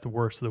the best, the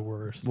worst of the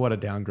worst. What a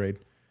downgrade.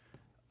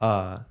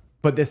 But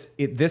this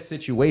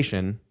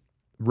situation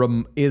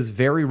is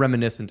very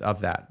reminiscent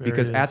of that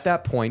because at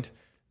that point,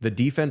 the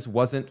defense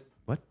wasn't,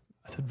 what?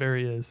 I said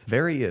very is.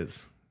 Very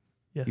is.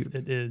 Yes,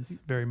 it is.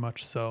 Very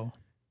much so.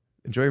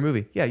 Enjoy your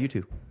movie. Yeah, you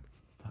too.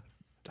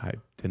 I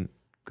didn't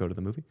go to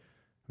the movie.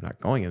 I'm not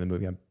going in the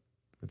movie. I'm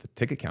at the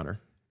ticket counter.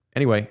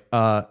 Anyway,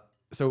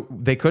 so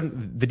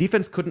the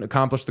defense couldn't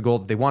accomplish the goal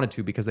that they wanted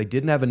to because they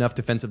didn't have enough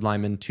defensive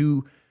linemen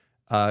to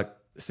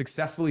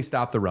successfully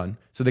stop the run.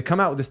 So they come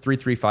out with this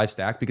 3-3-5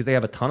 stack because they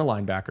have a ton of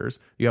linebackers.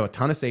 You have a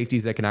ton of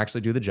safeties that can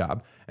actually do the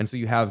job. And so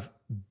you have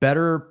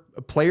better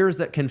players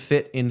that can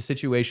fit in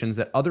situations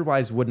that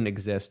otherwise wouldn't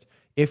exist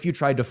if you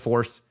tried to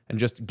force and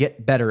just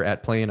get better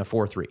at playing a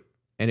 4-3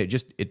 and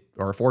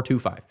or a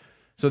 4-2-5.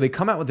 So they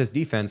come out with this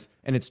defense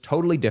and it's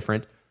totally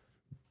different,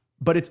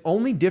 but it's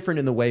only different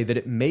in the way that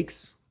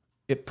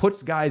it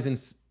puts guys in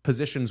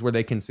positions where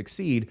they can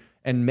succeed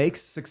and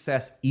makes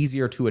success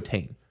easier to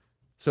attain.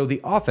 So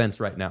the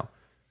offense right now,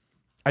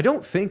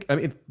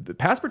 the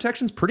pass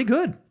protection's pretty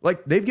good.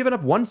 Like they've given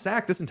up 1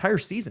 sack this entire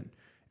season.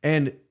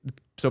 And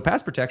so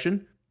pass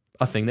protection,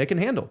 a thing they can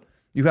handle.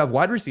 You have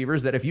wide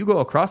receivers that if you go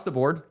across the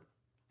board,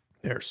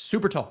 they're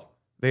super tall.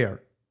 They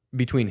are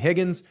between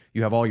Higgins.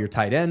 You have all your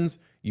tight ends.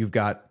 You've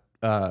got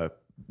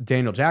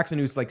Daniel Jackson,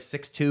 who's like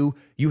 6'2".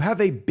 You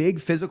have a big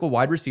physical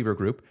wide receiver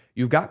group.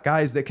 You've got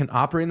guys that can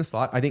operate in the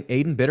slot. I think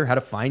Aiden Bitter had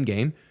a fine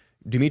game.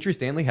 Dimitri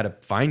Stanley had a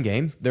fine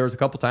game. There was a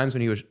couple times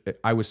when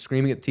I was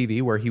screaming at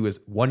TV where he was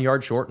 1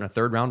 yard short in a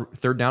third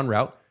down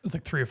route. It was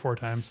like 3 or 4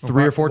 times.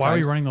 3 or 4 times. Why are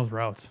you running those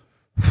routes?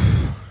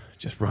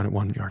 Just run it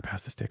 1 yard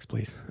past the sticks,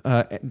 please.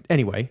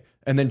 Anyway,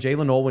 and then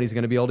Jalen Knoll, when he's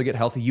going to be able to get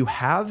healthy, you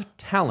have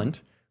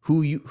talent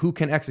who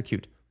can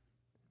execute.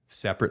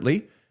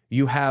 Separately,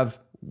 you have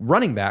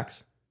running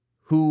backs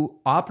who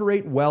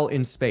operate well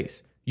in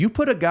space. You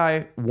put a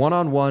guy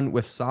one-on-one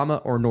with Sama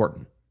or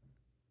Norton,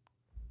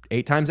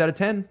 8 times out of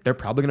 10, they're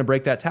probably going to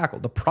break that tackle.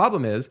 The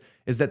problem is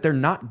that they're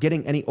not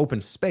getting any open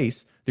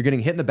space. They're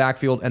getting hit in the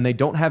backfield, and they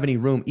don't have any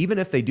room. Even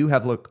if they do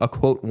have a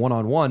quote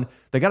one-on-one,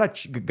 they got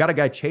a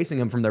guy chasing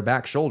them from their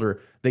back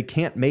shoulder. They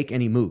can't make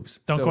any moves.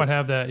 Don't quite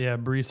have that,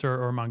 Brees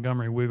or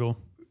Montgomery wiggle.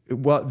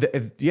 Well,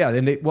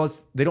 and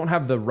they don't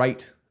have the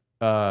right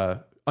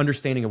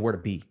understanding of where to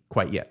be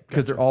quite yet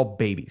because they're all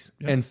babies.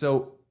 Yep. And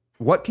so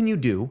what can you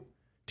do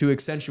to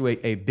accentuate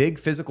a big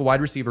physical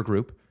wide receiver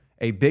group,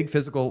 a big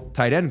physical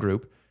tight end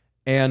group,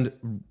 and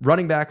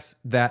running backs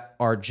that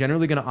are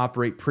generally going to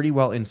operate pretty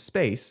well in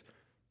space,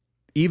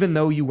 even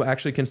though you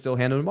actually can still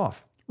hand them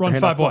off? Run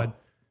 5 wide.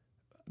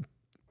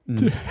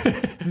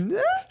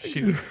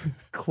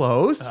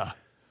 Close.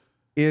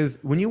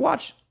 Is when you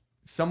watch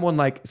someone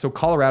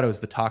Colorado is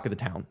the talk of the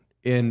town.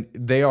 And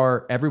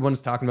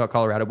everyone's talking about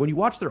Colorado. When you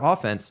watch their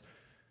offense,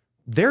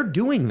 they're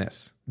doing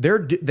this.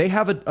 They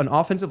have an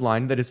offensive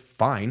line that is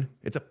fine.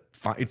 It's a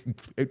fine.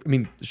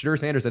 Shadur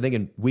Sanders, I think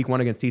in week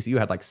 1 against TCU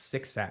had like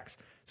 6 sacks.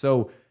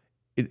 So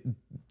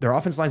their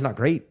offensive line's not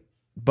great,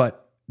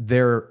 but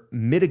they're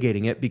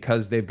mitigating it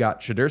because they've got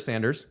Shadur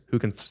Sanders who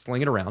can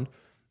sling it around,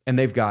 and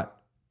they've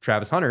got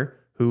Travis Hunter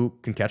who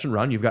can catch and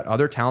run. You've got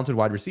other talented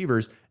wide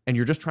receivers, and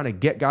you're just trying to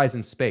get guys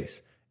in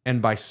space.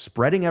 And by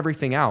spreading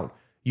everything out,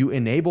 you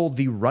enable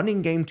the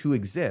running game to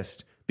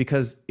exist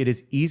because it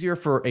is easier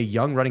for a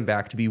young running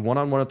back to be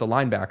one-on-one with the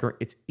linebacker.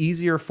 It's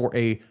easier for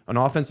an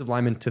offensive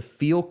lineman to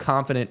feel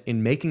confident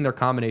in making their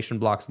combination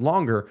blocks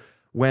longer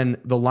when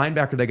the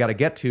linebacker they got to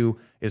get to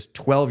is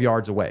 12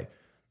 yards away.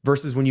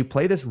 Versus when you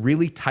play this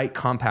really tight,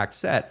 compact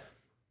set,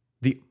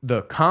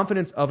 the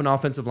confidence of an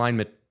offensive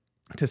lineman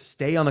to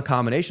stay on the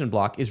combination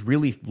block is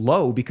really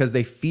low because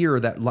they fear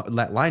that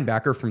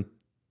linebacker from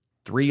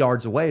 3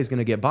 yards away is going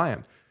to get by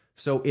him.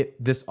 So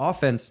this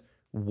offense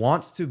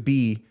wants to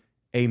be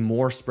a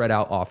more spread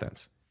out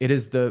offense. It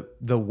is the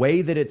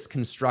way that it's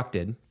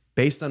constructed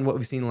based on what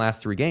we've seen in the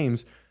last 3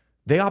 games.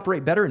 They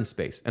operate better in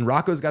space, and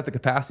Rocco's got the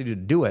capacity to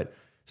do it.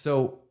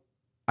 So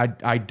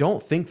I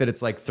don't think that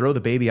it's like throw the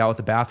baby out with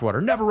the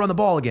bathwater, never run the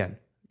ball again.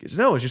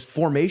 No, it's just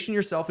formation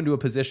yourself into a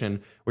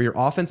position where your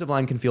offensive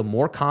line can feel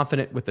more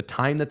confident with the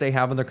time that they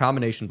have on their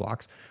combination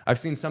blocks. I've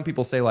seen some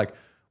people say like,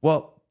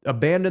 well,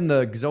 abandon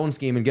the zone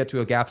scheme and get to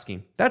a gap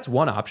scheme. That's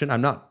one option. I'm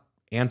not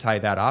anti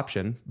that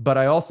option, but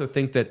I also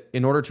think that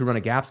in order to run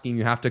a gap scheme,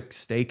 you have to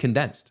stay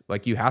condensed.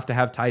 Like you have to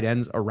have tight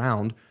ends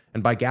around.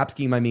 And by gap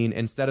scheme, I mean,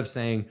 instead of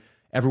saying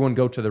everyone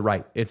go to the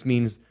right, it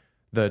means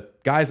the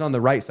guys on the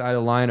right side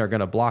of the line are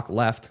going to block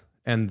left,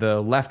 and the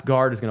left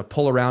guard is going to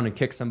pull around and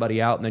kick somebody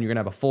out, and then you're going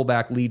to have a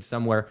fullback lead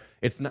somewhere.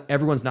 It's not,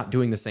 everyone's not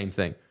doing the same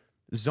thing.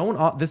 A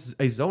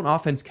zone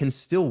offense can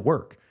still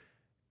work.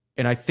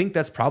 And I think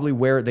that's probably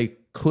where they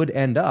could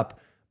end up,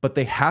 but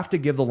they have to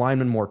give the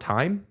linemen more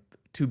time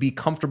to be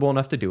comfortable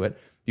enough to do it.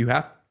 You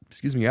have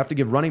to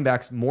give running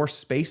backs more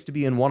space to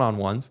be in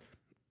one-on-ones,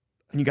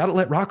 and you got to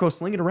let Rocco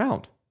sling it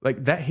around.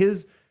 Like that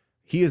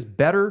he is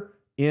better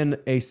in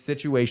a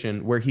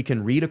situation where he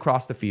can read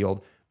across the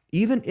field,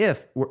 even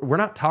if we're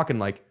not talking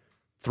like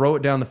throw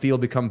it down the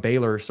field, become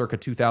Baylor circa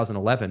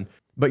 2011,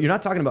 but you're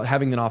not talking about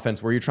having an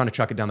offense where you're trying to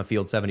chuck it down the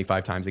field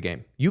 75 times a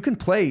game. You can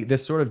play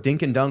this sort of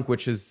dink and dunk,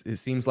 which it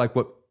seems like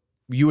what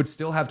you would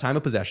still have time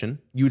of possession.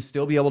 You would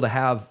still be able to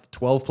have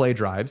 12 play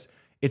drives.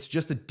 It's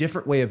just a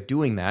different way of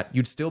doing that.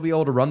 You'd still be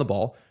able to run the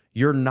ball.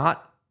 You're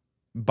not,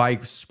 by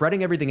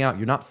spreading everything out,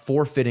 you're not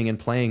forfeiting and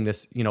playing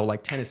this,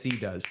 like Tennessee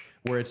does,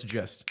 where it's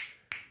just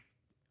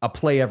a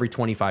play every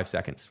 25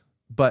 seconds.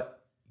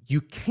 But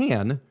you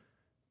can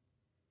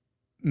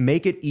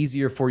make it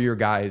easier for your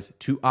guys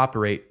to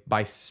operate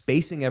by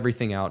spacing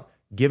everything out,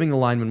 giving the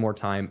linemen more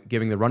time,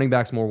 giving the running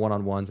backs more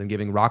one-on-ones, and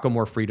giving Rocco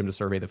more freedom to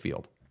survey the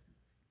field.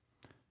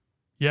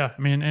 Yeah,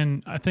 I mean,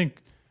 and I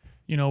think,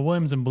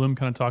 Williams and Bloom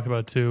kind of talked about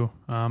it too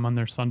on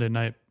their Sunday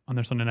night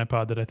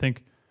pod, that I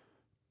think,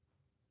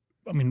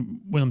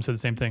 Williams said the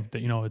same thing,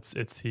 that,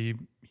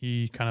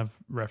 he kind of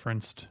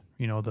referenced,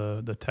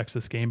 the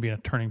Texas game being a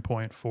turning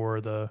point for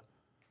the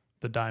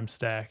dime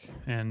stack.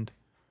 And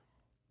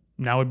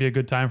now would be a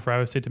good time for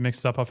Iowa State to mix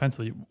it up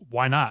offensively.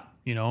 Why not?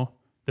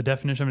 The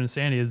definition of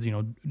insanity is,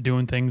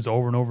 doing things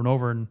over and over and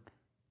over and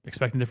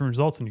expecting different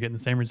results and you're getting the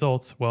same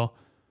results. Well,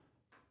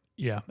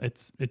 yeah,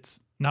 it's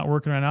not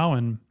working right now.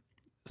 And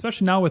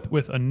especially now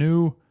with a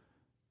new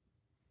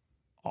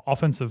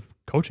offensive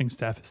coaching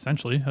staff,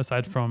 essentially,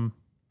 aside from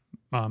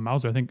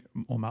Mauser,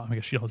 I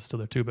guess Shields is still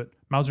there too, but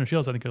Mauser and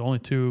Shields, I think, are the only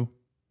two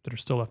that are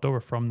still left over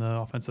from the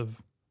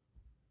offensive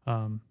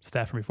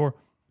staff from before.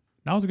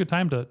 Now is a good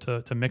time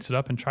to mix it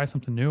up and try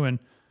something new. And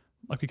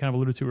like we kind of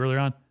alluded to earlier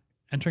on,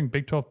 entering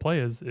Big 12 play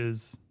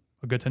is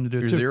a good time to do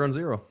it too.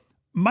 0-0.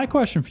 My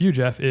question for you,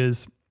 Jeff,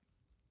 is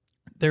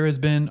there has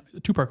been a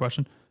two-part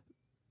question.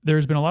 There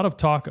has been a lot of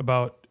talk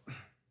about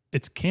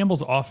it's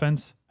Campbell's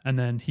offense, and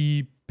then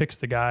he picks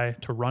the guy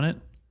to run it.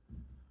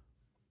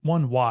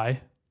 One, why?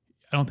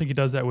 I don't think he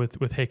does that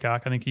with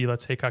Haycock. I think he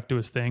lets Haycock do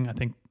his thing. I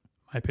think,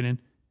 my opinion,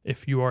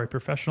 if you are a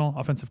professional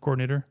offensive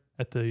coordinator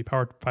at the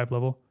Power 5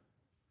 level,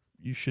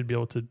 you should be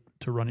able to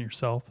run it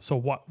yourself. So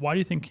why do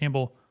you think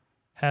Campbell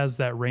has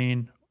that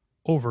reign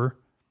over?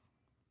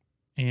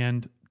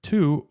 And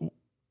two,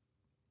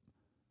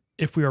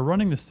 if we are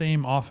running the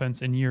same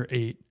offense in year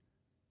 8,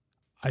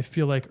 I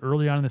feel like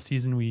early on in the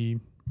season we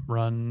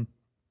run,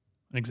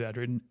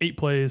 exaggerating, 8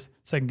 plays,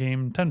 second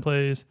game, 10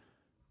 plays.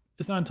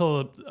 It's not until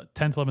the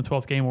 10th, 11th,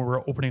 12th game where we're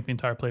opening up the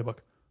entire playbook.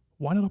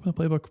 Why not open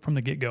the playbook from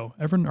the get-go?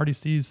 Everyone already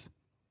sees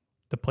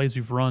the plays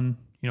we've run,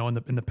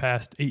 in the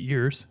past 8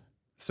 years.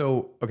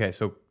 So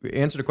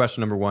answer to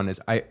question number one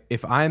is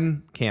if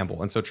I'm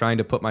Campbell, and so trying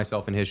to put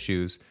myself in his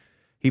shoes,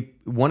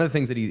 one of the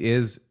things that he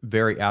is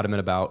very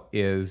adamant about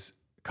is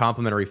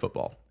complementary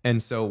football.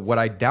 And so what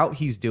I doubt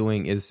he's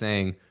doing is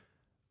saying,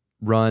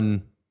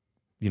 run,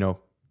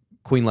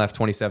 Queen left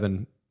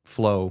 27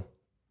 flow,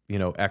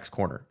 X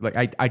corner.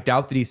 Like I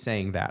doubt that he's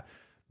saying that.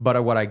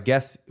 But what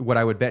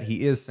I would bet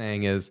he is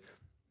saying is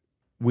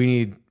we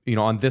need,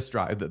 on this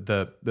drive,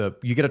 the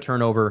you get a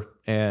turnover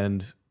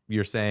and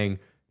you're saying,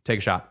 take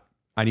a shot.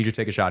 I need you to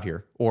take a shot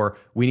here. Or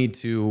we need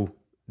to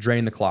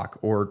drain the clock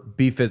or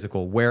be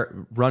physical,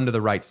 run to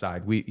the right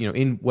side.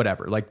 In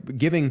whatever, like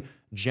giving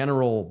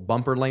general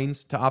bumper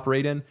lanes to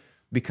operate in,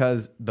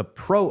 because the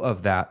pro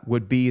of that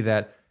would be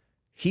that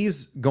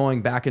he's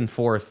going back and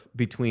forth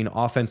between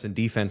offense and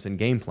defense and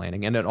game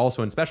planning, and then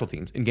also in special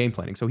teams in game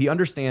planning. So he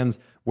understands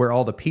where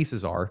all the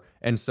pieces are.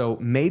 And so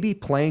maybe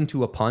playing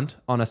to a punt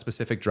on a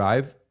specific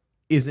drive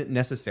isn't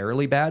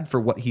necessarily bad for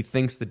what he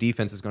thinks the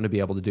defense is going to be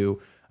able to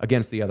do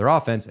against the other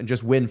offense and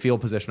just win field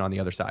position on the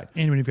other side.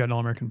 And when you've got an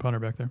All-American punter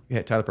back there.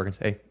 Yeah, Tyler Perkins.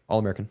 Hey,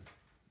 All-American.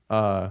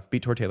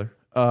 Beat Tor Taylor.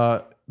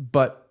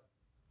 But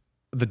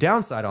the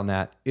downside on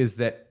that is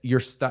that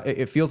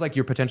it feels like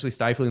you're potentially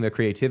stifling the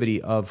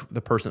creativity of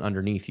the person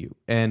underneath you.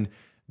 And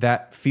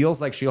that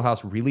feels like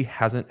Shieldhouse really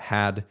hasn't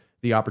had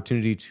the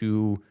opportunity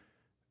to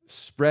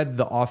spread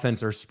the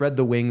offense or spread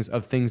the wings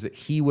of things that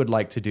he would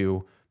like to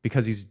do,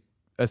 because he's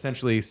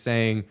essentially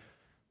saying,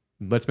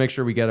 let's make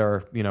sure we get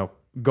our,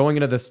 going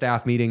into the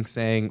staff meeting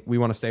saying we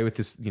want to stay with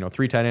this,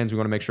 3 tight ends. We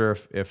want to make sure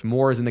if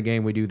Moore is in the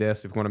game, we do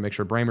this. If we want to make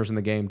sure Bramer's in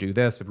the game, do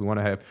this. If we want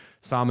to have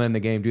Sama in the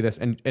game, do this.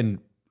 And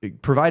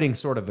providing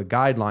sort of the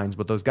guidelines,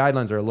 but those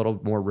guidelines are a little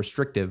more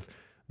restrictive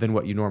than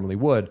what you normally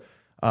would.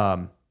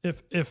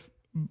 If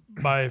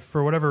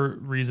for whatever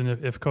reason,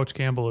 if Coach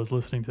Campbell is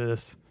listening to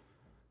this,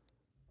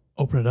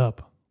 open it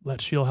up. Let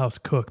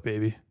Shieldhouse cook,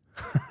 baby.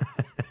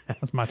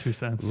 That's my 2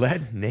 cents.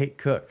 Let Nate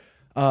cook.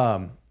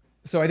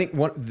 So I think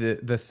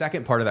the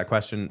second part of that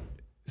question.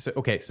 So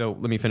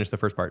let me finish the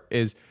first part.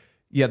 Is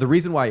the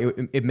reason why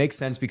it makes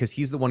sense, because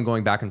he's the one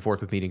going back and forth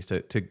with meetings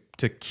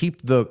to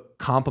keep the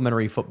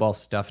complementary football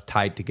stuff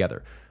tied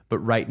together. But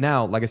right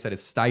now, like I said,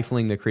 it's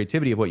stifling the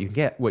creativity of what you can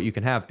get, what you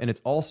can have, and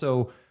it's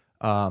also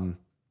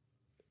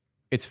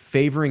it's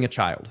favoring a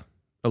child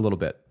a little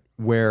bit,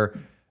 where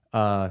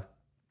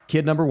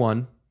kid number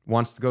 1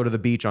 wants to go to the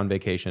beach on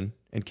vacation,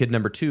 and kid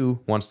number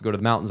 2 wants to go to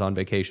the mountains on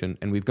vacation,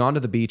 and we've gone to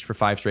the beach for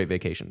 5 straight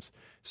vacations.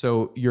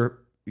 So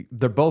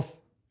they're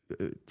both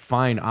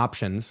fine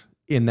options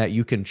in that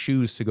you can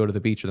choose to go to the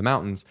beach or the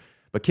mountains,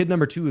 but kid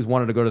number 2 has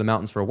wanted to go to the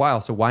mountains for a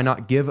while, so why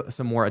not give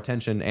some more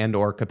attention and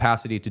or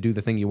capacity to do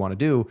the thing you want to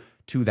do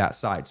to that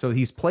side? So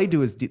he's played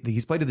to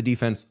the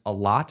defense a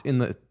lot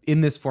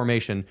in this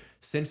formation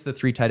since the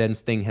 3 tight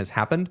ends thing has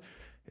happened.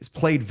 He's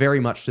played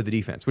very much to the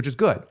defense, which is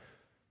good.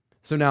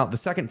 So now the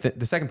second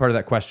part of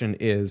that question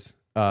is,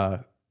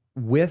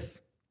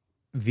 with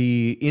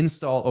the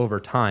install over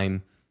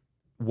time,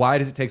 why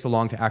does it take so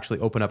long to actually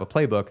open up a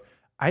playbook?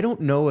 I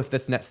don't know if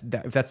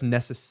that's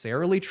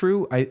necessarily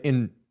true.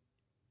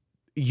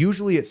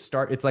 Usually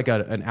it's like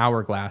an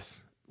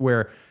hourglass,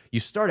 where you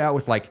start out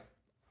with like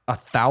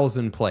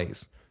 1,000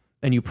 plays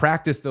and you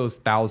practice those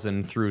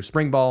 1,000 through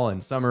spring ball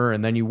and summer,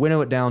 and then you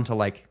winnow it down to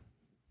like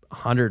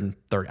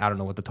 130. I don't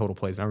know what the total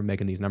plays. I'm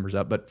making these numbers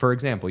up, but for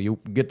example, you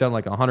get down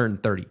like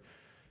 130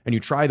 and you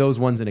try those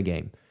ones in a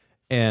game,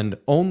 and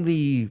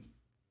only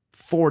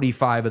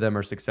 45 of them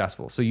are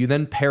successful. So you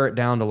then pare it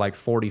down to like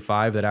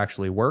 45 that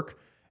actually work.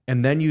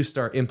 And then you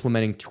start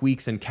implementing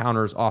tweaks and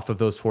counters off of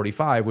those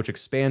 45, which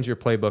expands your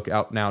playbook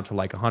out now to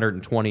like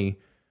 120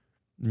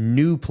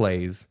 new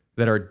plays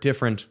that are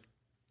different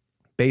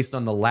based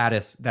on the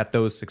lattice that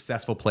those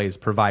successful plays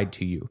provide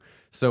to you.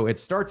 So it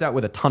starts out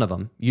with a ton of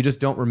them. You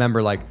just don't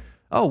remember like,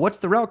 oh, what's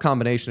the route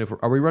combination?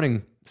 Are we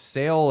running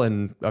sail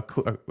and a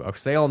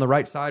sail on the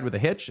right side with a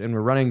hitch, and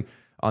we're running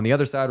on the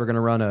other side, we're going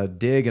to run a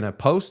dig and a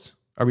post?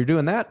 Are we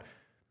doing that?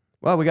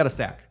 Well, we got a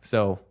sack.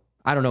 So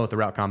I don't know what the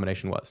route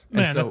combination was.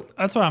 Man, and so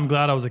that's why I'm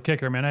glad I was a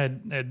kicker, man.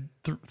 I had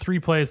 3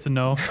 plays to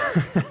know.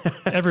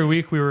 Every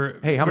week we were...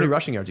 Hey, how many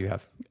rushing yards do you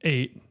have?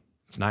 8.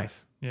 It's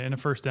nice. Yeah, and a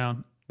first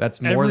down.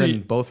 That's more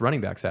than both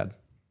running backs had.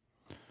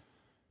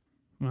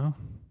 Well,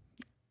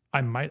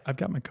 I've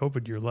got my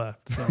COVID year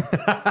left. So,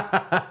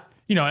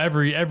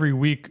 every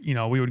week,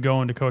 we would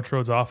go into Coach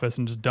Rhodes' office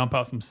and just dump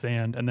out some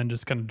sand, and then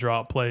just kind of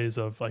draw up plays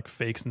of like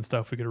fakes and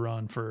stuff we could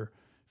run for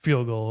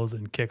field goals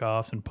and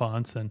kickoffs and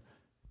punts. And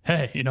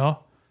hey,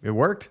 it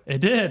worked. It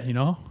did,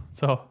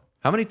 So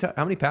how many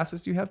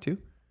passes do you have too?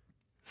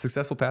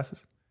 Successful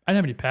passes? I didn't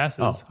have any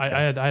passes. Oh, okay.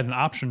 I had an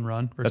option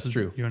run versus That's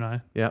true. You and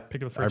I. Yeah.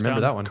 Pick up the first I remember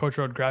down. that one. Coach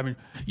Rhodes grabbing,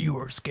 you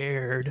were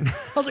scared. I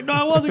was like, no,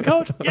 I wasn't,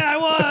 Coach. Yeah, I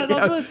was. I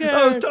was really scared.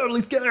 I was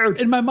totally scared.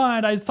 In my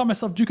mind, I saw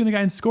myself juking the guy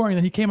and scoring. And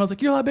then he came. I was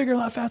like, you're a lot bigger, a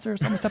lot faster.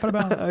 So I'm going to step out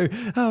of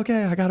bounds.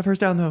 Okay, I got a first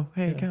down though.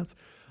 Hey, it counts.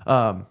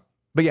 But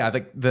yeah,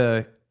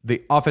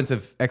 the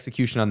offensive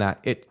execution on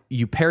that,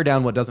 you pare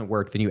down what doesn't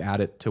work, then you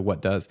add it to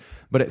what does.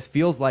 But it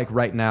feels like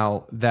right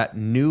now that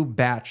new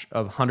batch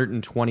of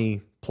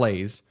 120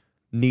 plays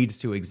needs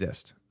to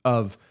exist.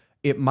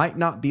 It might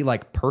not be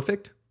like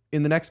perfect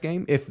in the next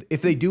game.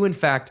 If they do in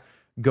fact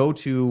go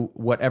to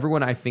what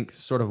everyone I think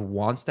sort of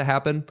wants to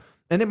happen,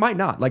 and it might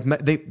not. Like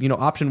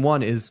option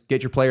 1 is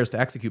get your players to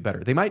execute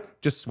better. They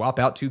might just swap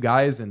out 2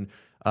 guys and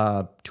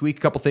tweak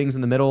a couple things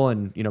in the middle,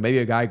 and maybe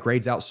a guy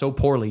grades out so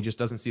poorly he just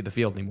doesn't see the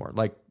field anymore.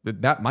 Like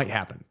that might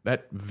happen.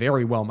 That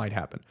very well might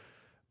happen.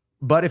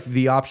 But if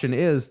the option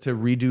is to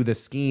redo the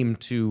scheme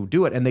to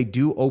do it, and they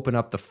do open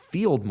up the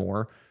field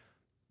more,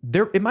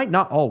 it might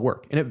not all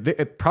work, and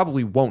it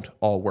probably won't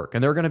all work.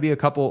 And there are going to be a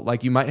couple,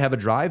 like you might have a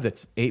drive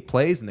that's 8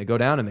 plays and they go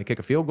down and they kick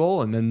a field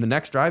goal, and then the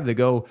next drive they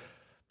go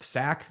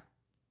sack,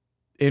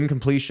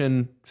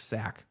 incompletion,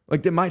 sack.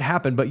 Like that might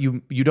happen, but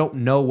you don't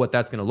know what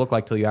that's going to look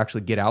like till you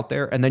actually get out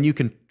there, and then you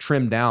can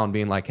trim down,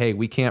 being like, hey,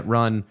 we can't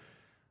run.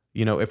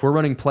 If we're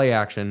running play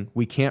action,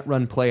 we can't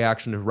run play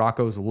action to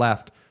Rocco's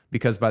left,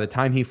 because by the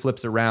time he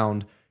flips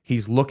around,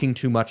 he's looking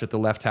too much at the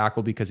left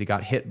tackle because he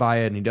got hit by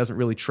it and he doesn't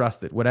really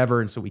trust it, whatever.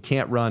 And so we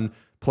can't run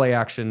play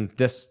action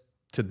this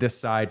to this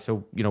side.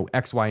 So,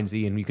 X, Y, and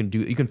Z, and you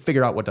can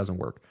figure out what doesn't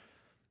work.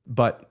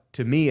 But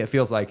to me, it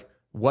feels like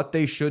what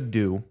they should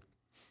do,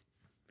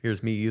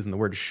 here's me using the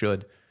word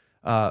should,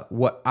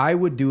 what I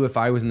would do if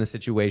I was in the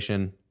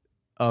situation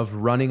of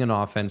running an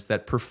offense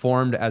that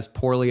performed as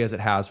poorly as it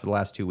has for the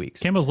last 2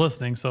 weeks. Campbell's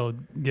listening, so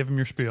give him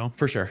your spiel.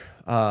 For sure.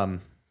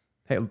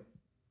 Hey,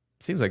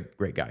 seems like a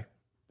great guy.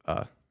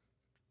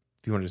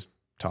 If you want to just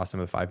toss him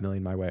with $5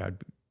 million my way, I'd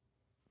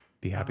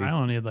be happy. I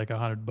don't need like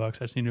 $100. I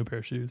just need a new pair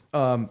of shoes.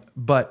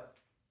 But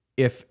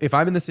if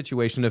I'm in the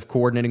situation of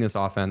coordinating this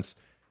offense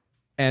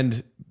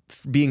and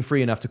being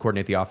free enough to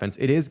coordinate the offense,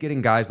 it is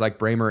getting guys like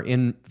Bramer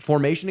in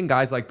formation and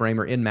guys like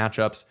Bramer in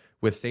matchups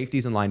with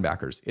safeties and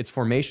linebackers. It's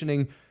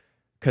formationing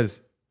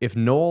because if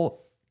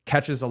Noel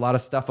catches a lot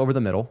of stuff over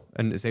the middle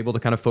and is able to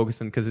kind of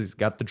focus in because he's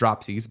got the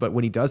dropsies, but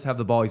when he does have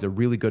the ball, he's a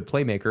really good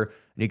playmaker. And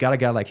you got a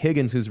guy like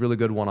Higgins who's really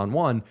good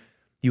one-on-one.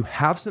 You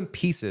have some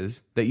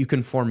pieces that you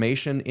can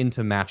formation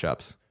into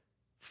matchups.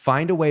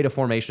 Find a way to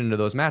formation into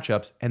those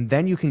matchups, and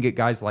then you can get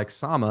guys like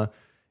Sama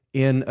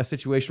in a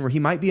situation where he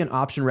might be an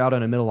option route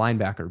on a middle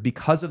linebacker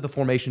because of the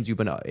formations you've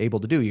been able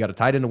to do. You got a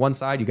tight end to one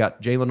side, you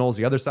got Jalen Knowles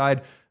the other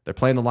side. They're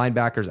playing the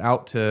linebackers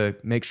out to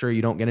make sure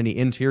you don't get any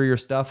interior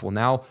stuff. Well,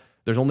 now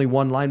there's only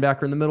one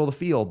linebacker in the middle of the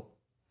field.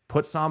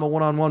 Put Sama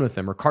one-on-one with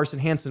him or Carson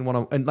Hansen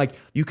one-on-one. And like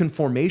you can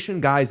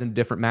formation guys in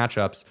different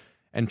matchups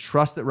and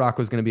trust that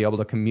Rocco's going to be able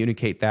to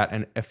communicate that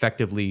and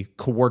effectively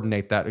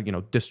coordinate that,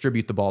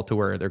 distribute the ball to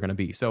where they're going to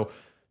be. So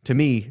to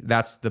me,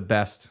 that's the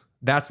best.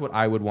 That's what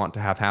I would want to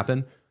have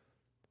happen.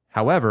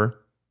 However,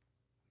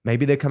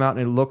 maybe they come out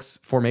and it looks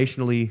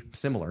formationally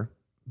similar,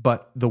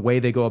 but the way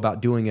they go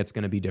about doing it's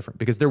going to be different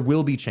because there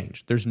will be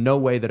change. There's no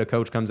way that a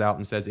coach comes out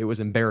and says it was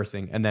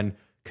embarrassing and then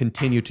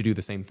continue to do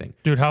the same thing.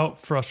 Dude, how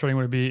frustrating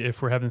would it be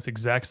if we're having this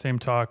exact same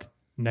talk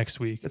next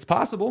week? It's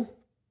possible.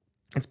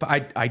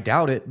 I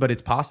doubt it, but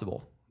it's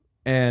possible.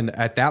 And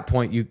at that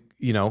point,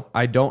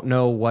 I don't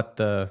know what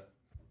I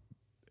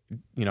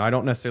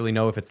don't necessarily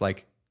know if it's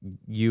like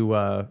you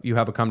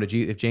have a come to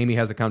Jesus, if Jamie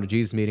has a come to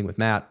Jesus meeting with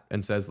Matt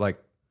and says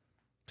like,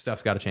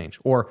 stuff's got to change,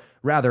 or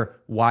rather,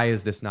 why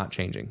is this not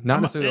changing? Not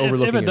necessarily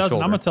overlooking if it doesn't,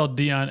 shoulder. I'm gonna tell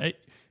Dion, hey,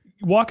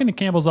 walk into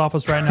Campbell's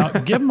office right now,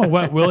 give him a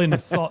wet willy and a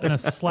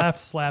soft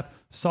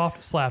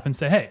slap, and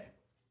say, "Hey,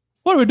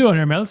 what are we doing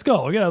here, man? Let's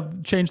go. We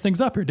gotta change things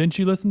up here. Didn't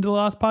you listen to the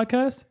last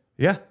podcast?"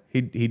 Yeah,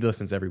 he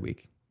listens every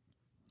week,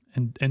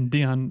 and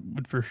Dion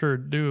would for sure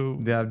do.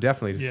 Yeah,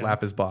 definitely to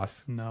slap his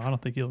boss. No, I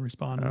don't think he'll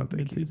respond. I don't think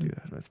mid-season. he'd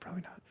do that. That's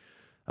probably not.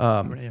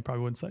 Yeah,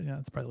 probably wouldn't say. Yeah,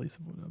 that's probably least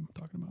of what I'm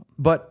talking about.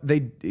 But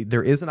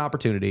there is an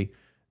opportunity.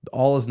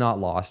 All is not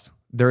lost.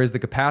 There is the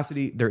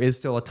capacity. There is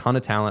still a ton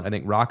of talent. I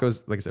think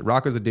Rocco's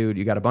a dude.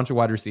 You got a bunch of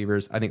wide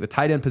receivers. I think the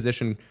tight end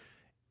position,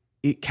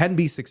 it can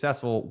be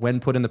successful when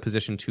put in the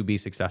position to be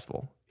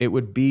successful. It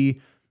would be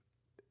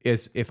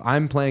if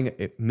I'm playing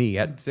me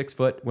at 6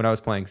 foot, when I was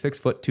playing 6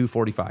 foot,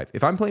 245.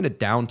 If I'm playing a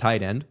down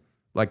tight end,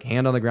 like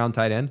hand on the ground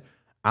tight end,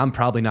 I'm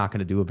probably not going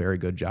to do a very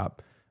good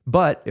job.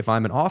 But if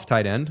I'm an off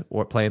tight end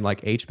or playing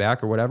like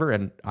H-back or whatever,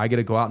 and I get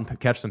to go out and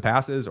catch some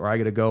passes, or I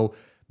get to go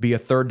be a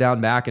third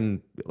down back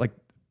and like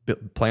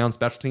play on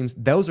special teams,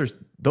 those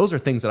are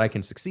things that I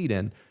can succeed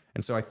in.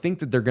 And so I think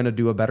that they're going to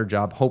do a better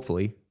job,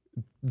 hopefully,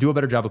 do a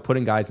better job of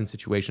putting guys in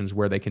situations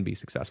where they can be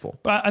successful.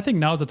 But I think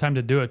now's the time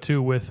to do it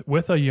too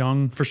with a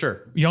young, for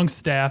sure, young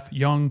staff,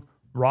 young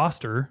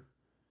roster.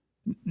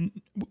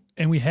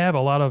 And we have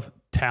a lot of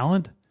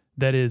talent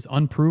that is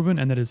unproven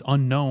and that is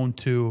unknown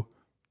to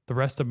the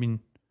rest of,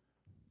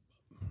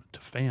 to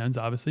fans,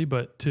 obviously,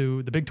 but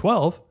to the Big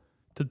 12,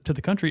 to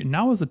the country.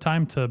 Now is the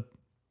time to,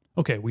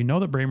 okay, we know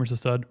that Bramer's a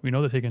stud. We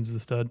know that Higgins is a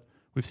stud.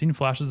 We've seen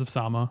flashes of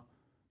Sama.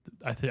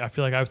 I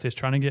feel like I would say it's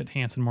trying to get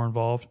Hansen more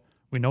involved.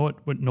 We know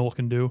what Noel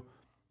can do.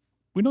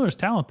 We know there's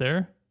talent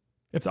there.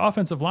 If the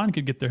offensive line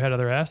could get their head out of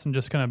their ass and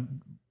just kind of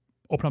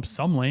open up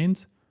some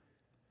lanes,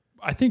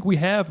 I think we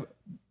have,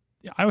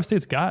 Iowa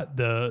State's got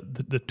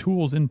the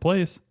tools in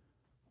place.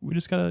 We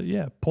just got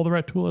to, pull the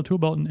right tool out of the tool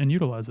belt and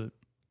utilize it.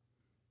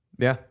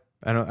 Yeah.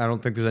 I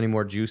don't think there's any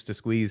more juice to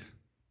squeeze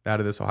out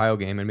of this Ohio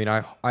game.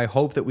 I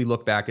hope that we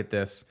look back at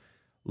this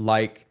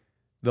like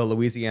the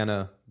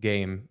Louisiana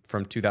game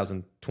from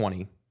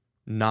 2020,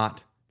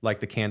 not like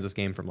the Kansas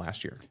game from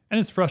last year. And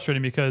it's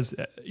frustrating because,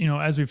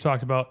 as we've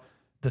talked about,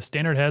 the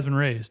standard has been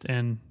raised,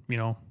 and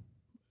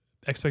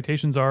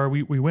expectations are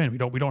we win.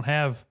 We don't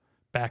have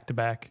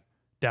back-to-back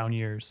down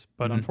years.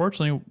 But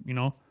unfortunately,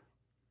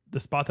 the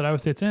spot that Iowa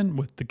State's in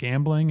with the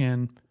gambling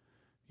and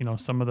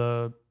some of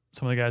the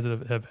guys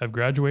that have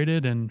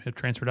graduated and have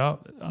transferred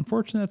out,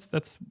 unfortunately,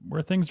 that's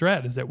where things are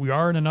at, is that we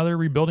are in another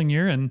rebuilding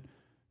year and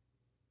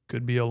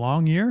could be a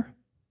long year.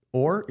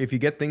 Or if you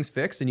get things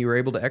fixed and you were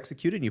able to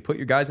execute it and you put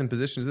your guys in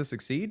positions to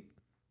succeed,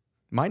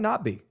 might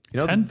not be.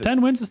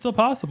 10 wins is still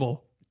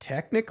possible.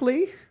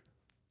 Technically,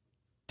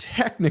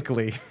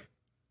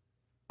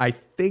 I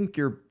think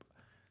you're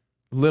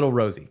little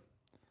rosy.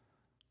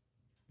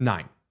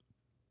 9.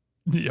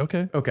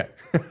 Okay. Okay.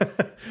 All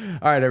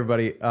right,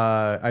 everybody.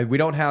 We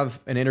don't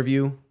have an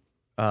interview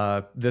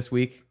this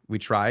week. We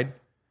tried.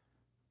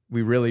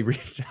 We really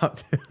reached out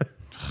to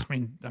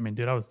I mean,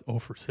 dude, I was 0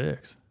 for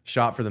 6.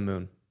 shot for the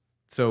moon.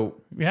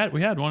 So We had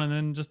one, and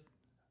then just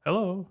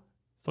hello,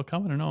 still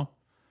coming or no?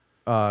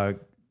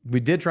 we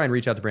did try and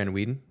reach out to Brandon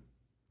Whedon.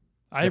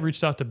 I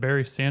reached out to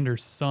Barry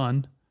Sanders'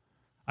 son.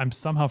 I'm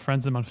somehow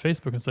friends with him on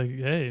Facebook. It's like,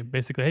 hey,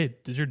 basically, hey,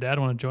 does your dad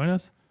want to join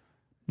us?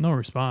 No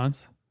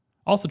response.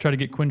 Also tried to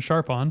get Quinn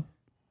Sharp on.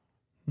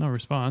 No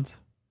response.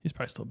 He's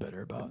probably still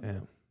bitter about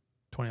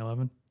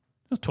 2011. It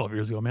was 12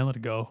 years ago, man. Let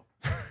it go.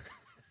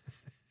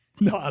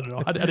 No, I don't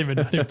know. I didn't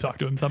even talk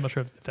to him, so I'm not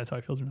sure if that's how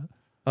he feels or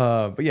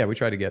not. But yeah, we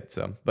tried to get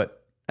some,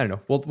 but I don't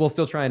know. We'll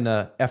still try and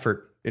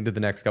effort into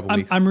the next couple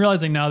weeks. I'm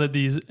realizing now that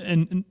these,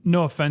 and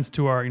no offense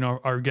to our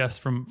our guests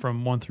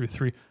from 1 through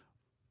 3,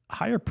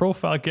 higher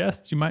profile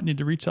guests, you might need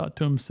to reach out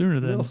to them sooner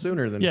than a little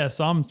sooner than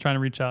So I'm trying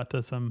to reach out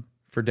to some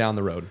for down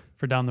the road.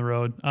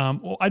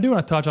 Well, I do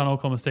want to touch on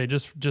Oklahoma State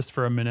just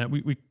for a minute.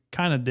 We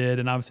kind of did,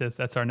 and obviously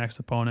that's our next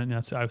opponent. And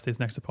that's Iowa State's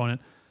next opponent.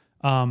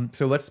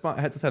 So let's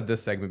have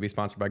this segment be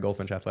sponsored by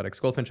Goldfinch Athletics.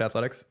 Goldfinch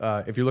Athletics.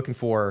 If you're looking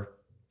for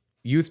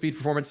youth speed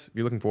performance, if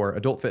you're looking for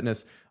adult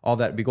fitness, all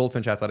that, be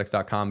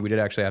goldfinchathletics.com. We did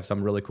actually have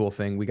some really cool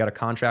thing. We got a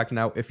contract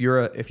now. If you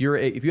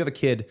have a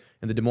kid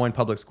in the Des Moines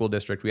Public School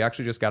District, we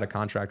actually just got a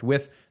contract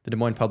with the Des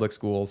Moines Public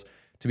Schools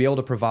to be able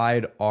to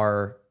provide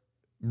our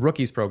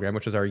rookies program,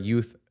 which is our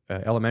youth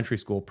elementary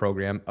school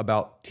program,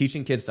 about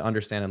teaching kids to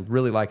understand and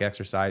really like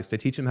exercise, to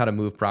teach them how to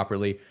move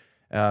properly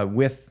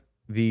with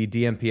the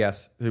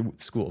DMPS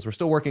schools. We're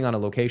still working on a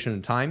location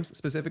and times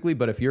specifically,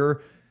 but if you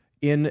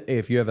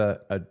have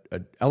a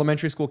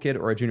elementary school kid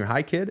or a junior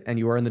high kid and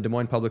you are in the Des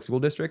Moines Public School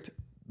District,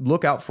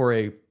 look out for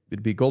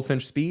it'd be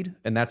Goldfinch Speed,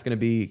 and that's going to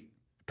be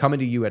coming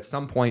to you at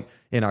some point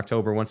in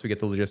October once we get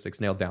the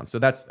logistics nailed down. So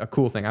that's a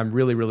cool thing. I'm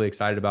really, really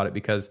excited about it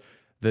because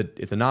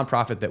it's a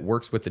nonprofit that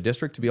works with the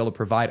district to be able to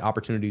provide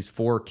opportunities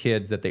for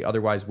kids that they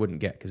otherwise wouldn't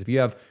get. Because if you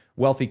have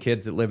wealthy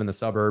kids that live in the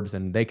suburbs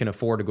and they can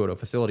afford to go to a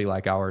facility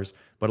like ours,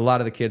 but a lot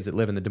of the kids that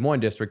live in the Des Moines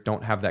district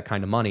don't have that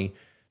kind of money.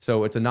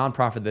 So it's a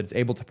nonprofit that's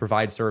able to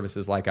provide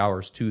services like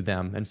ours to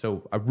them. And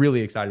so I'm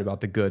really excited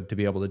about the good to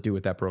be able to do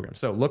with that program.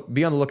 So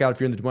be on the lookout if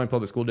you're in the Des Moines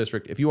Public School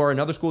District. If you are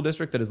another school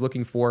district that is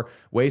looking for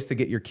ways to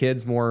get your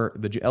kids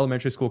the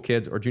elementary school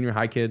kids or junior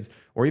high kids,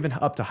 or even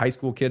up to high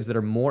school kids that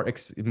are more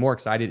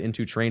excited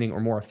into training or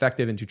more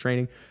effective into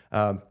training,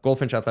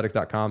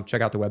 goldfinchathletics.com.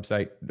 Check out the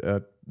website.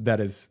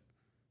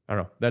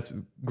 That's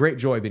great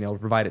joy being able to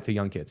provide it to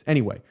young kids.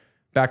 Anyway,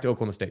 back to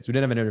Oklahoma State. So we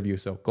didn't have an interview,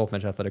 so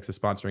Goldfinch Athletics is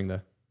sponsoring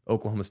the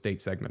Oklahoma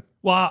State segment.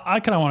 Well, I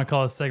kind of want to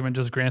call this segment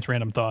just Grant's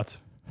Random Thoughts.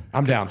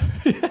 I'm down.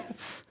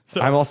 So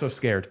I'm also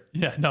scared.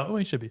 Yeah, no,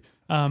 we should be.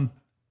 I'll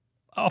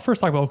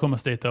first talk about Oklahoma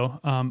State though.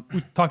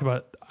 We've talked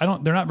about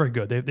it. They're not very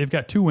good. They've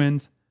got 2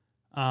 wins.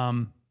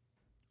 One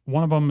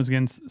of them is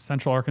against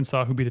Central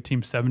Arkansas, who beat a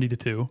team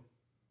 70-2,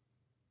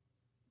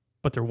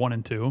 but they're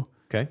 1-2.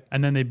 Okay.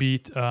 And then they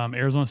beat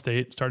Arizona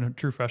State, starting a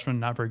true freshman,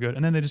 not very good.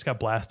 And then they just got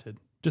blasted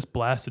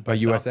by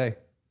USA.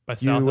 By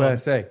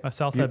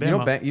South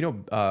Alabama.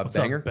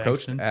 Banger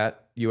coached Bankston?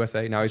 at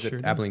USA. Now he's Sure at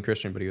did. Abilene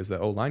Christian, but he was the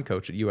O-line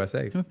coach at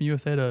USA. He went from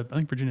USA to, I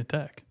think, Virginia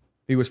Tech.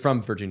 He was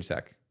from Virginia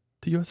Tech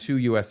To USA? to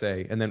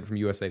USA, and then from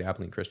USA to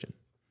Abilene Christian.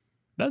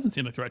 That doesn't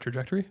seem like the right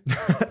trajectory.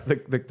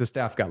 the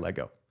staff got let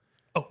go.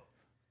 Oh,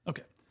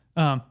 okay.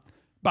 But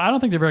I don't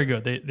think they're very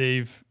good.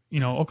 They've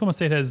Oklahoma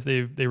State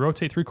they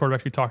rotate 3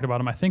 quarterbacks. We talked about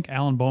them. I think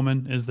Alan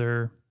Bowman is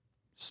their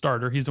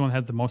starter. He's the one that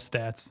has the most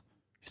stats.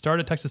 He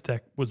started at Texas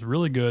Tech, was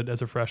really good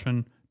as a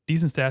freshman,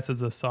 decent stats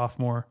as a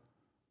sophomore,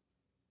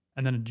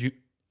 and then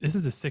this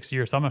is his 6th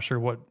year, so I'm not sure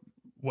what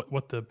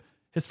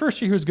his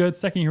first year he was good,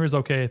 second year was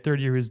okay, third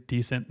year he was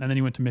decent, and then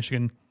he went to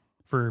Michigan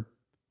for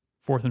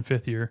 4th and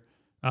 5th year.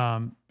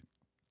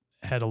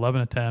 Had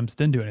 11 attempts,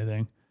 didn't do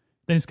anything.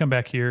 Then he's come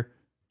back here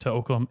to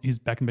Oklahoma. He's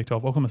back in Big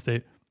 12. Oklahoma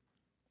State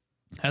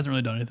hasn't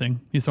really done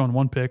anything. He's thrown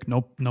 1 pick,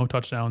 no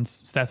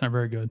touchdowns. Stats aren't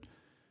very good.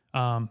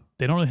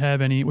 They don't really have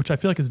any, which I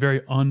feel like is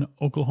very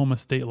un-Oklahoma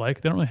State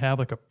like. They don't really have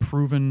like a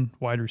proven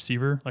wide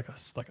receiver, like a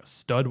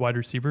stud wide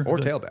receiver Or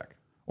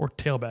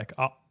tailback.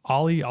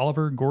 Ollie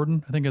Oliver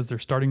Gordon, I think, is their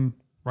starting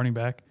running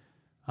back.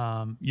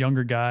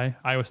 Younger guy.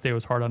 Iowa State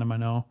was hard on him, I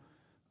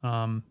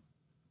know.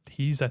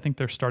 He's, I think,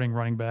 their starting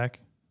running back.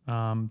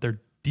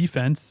 Their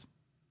defense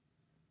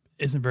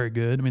isn't very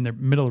good. I mean, they're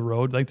middle of the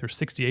road. I think they're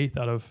 68th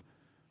out of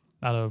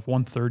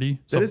 130.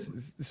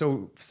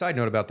 So side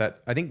note about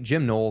that, I think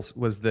Jim Knowles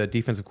was the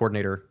defensive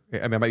coordinator.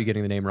 I might be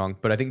getting the name wrong,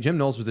 but I think Jim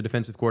Knowles was the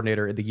defensive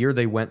coordinator the year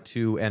they went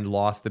to and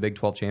lost the Big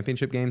 12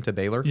 championship game to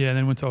Baylor. Yeah, and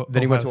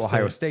then he went to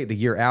Ohio State the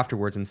year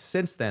afterwards, and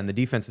since then the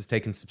defense has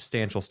taken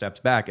substantial steps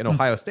back, and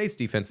Ohio State's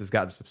defense has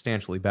gotten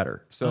substantially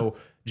better. So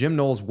Jim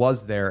Knowles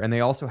was there, and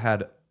they also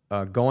had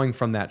going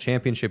from that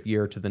championship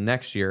year to the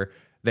next year,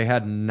 they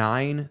had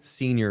 9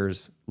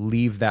 seniors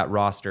leave that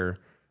roster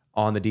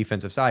on the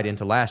defensive side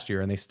into last year,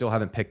 and they still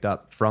haven't picked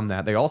up from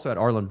that. They also had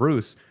Arlen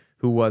Bruce,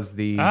 who was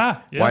the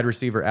wide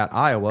receiver at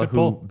Iowa,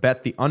 who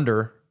bet the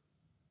under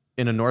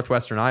in a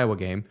Northwestern Iowa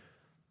game.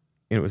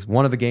 it was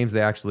one of the games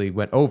they actually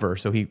went over.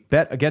 So he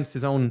bet against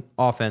his own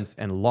offense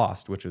and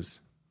lost, which was,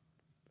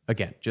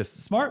 again,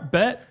 just Smart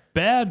bet,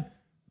 bad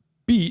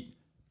beat,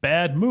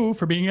 bad move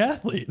for being an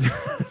athlete.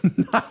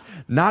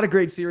 not a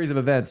great series of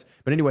events.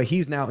 But anyway,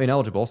 he's now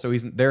ineligible, so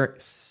they're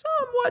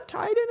somewhat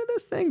tied into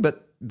this thing.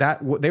 But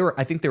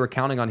I think they were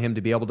counting on him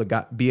to be able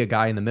to be a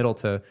guy in the middle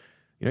to,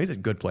 he's a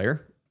good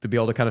player, to be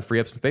able to kind of free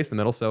up some space in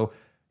the middle. So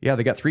yeah,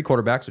 they got 3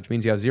 quarterbacks, which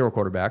means you have 0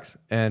 quarterbacks,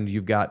 and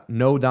you've got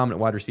no dominant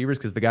wide receivers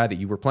because the guy that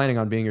you were planning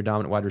on being your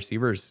dominant wide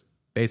receiver is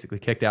basically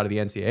kicked out of the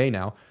NCAA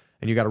now,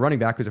 and you got a running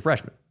back who's a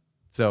freshman.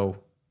 So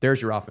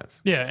there's your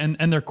offense. Yeah,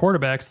 and their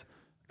quarterbacks,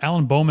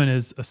 Alan Bowman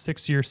is a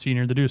 6-year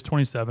senior. The dude is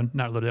 27.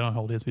 Not literally, I don't know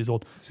how old he is, but he's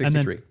old.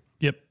 63. And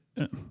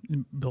then,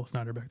 yep. Bill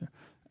Snyder back there.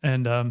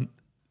 And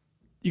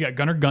you got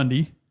Gunnar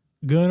Gundy.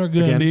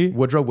 Again,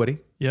 Woodrow Woody.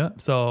 Yeah,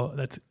 so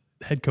that's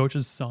head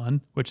coach's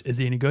son, which is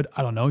he any good?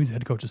 I don't know. He's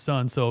head coach's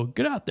son. So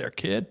get out there,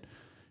 kid.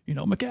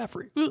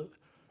 McCaffrey. Ugh.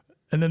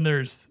 And then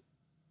there's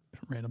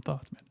random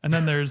thoughts, man. And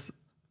then there's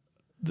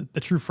the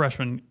true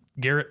freshman,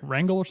 Garrett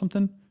Rangel or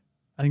something.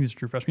 I think he's a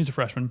true freshman. He's a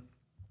freshman.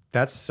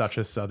 That's such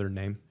a Southern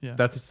name. Yeah.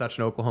 That's such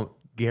an Oklahoma.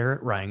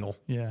 Garrett Rangel.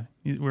 Yeah.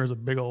 He wears a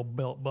big old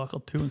belt buckle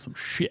too and some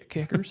shit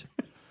kickers.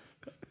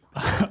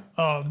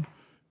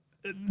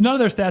 None of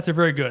their stats are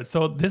very good.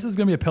 So this is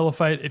going to be a pillow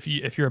fight.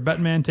 If you're a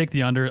bet man, take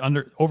the under.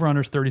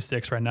 Over-under is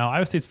 36 right now.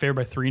 Iowa State's favored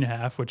by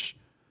 3.5, which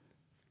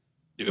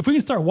if we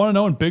can start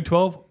 1-0 in Big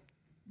 12,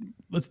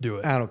 let's do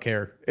it. I don't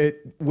care.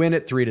 Win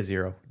it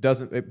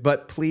 3-0.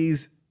 But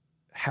please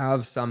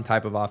have some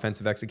type of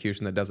offensive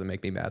execution that doesn't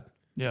make me mad.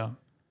 Yeah.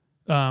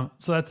 So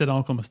that's it on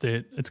Oklahoma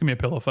State. It's going to be a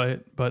pillow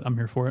fight, but I'm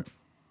here for it.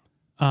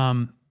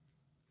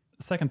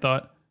 Second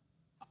thought,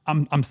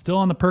 I'm still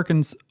on the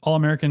Perkins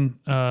All-American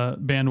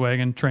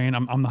bandwagon train.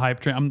 I'm the hype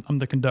train. I'm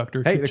the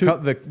conductor. Hey,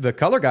 the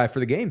color guy for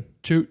the game.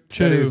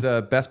 Said he's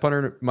best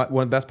punter, one of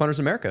the best punters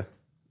in America.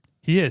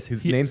 He is.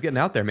 His name's getting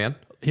out there, man.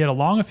 He had a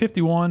long of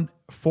 51.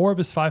 4 of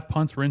his 5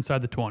 punts were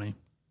inside the 20.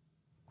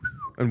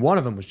 And one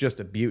of them was just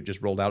a beaut,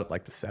 just rolled out at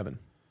like the 7.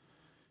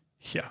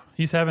 Yeah,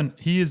 he is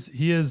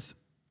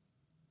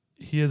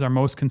our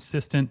most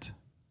consistent.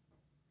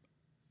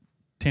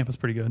 Tampa's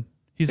pretty good.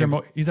 He's our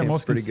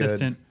most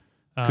consistent.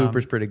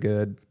 Cooper's pretty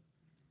good.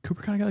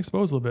 Cooper kind of got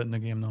exposed a little bit in the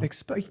game, though.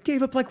 He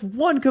gave up like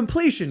 1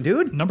 completion,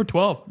 dude. Number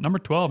 12,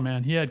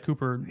 man. He had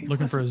Cooper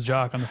looking for his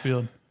jock on the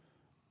field.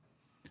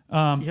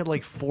 He had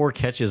like 4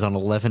 catches on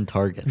 11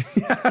 targets.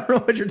 Yeah, I don't know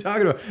what you're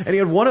talking about. And he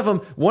had one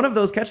of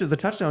those catches, the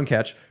touchdown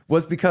catch,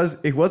 was because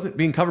it wasn't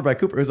being covered by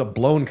Cooper. It was a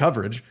blown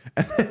coverage.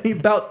 And then he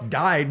about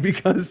died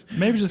because...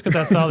 Maybe just because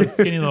I saw this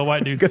skinny little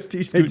white dude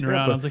scooting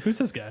around. I was like, who's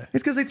this guy?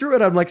 It's because they threw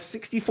it at him like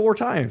 64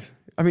 times.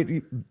 I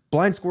mean,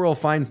 blind squirrel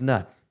finds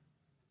nut.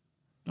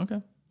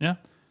 Okay. Yeah.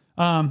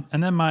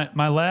 And then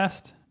my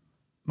last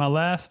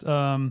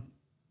random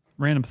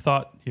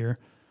thought here.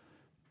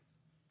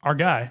 Our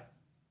guy,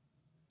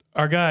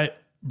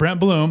 Brent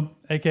Bloom,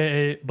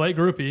 aka Blake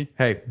Groupie.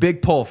 Hey,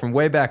 big pull from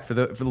way back for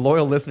the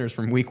loyal listeners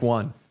from week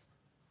 1.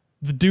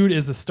 The dude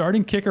is the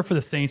starting kicker for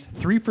the Saints,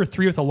 3 for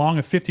 3 with a long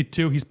of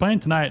 52. He's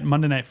playing tonight,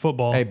 Monday Night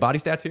Football. Hey, body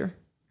stats here,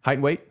 height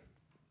and weight.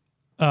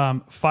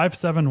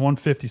 5'7",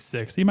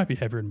 156. He might be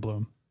heavier than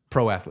Bloom.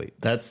 Pro athlete.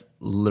 That's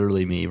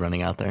literally me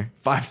running out there.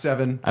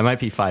 5'7". I might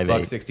be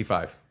 5'8".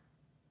 65.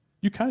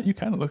 You kind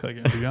of look like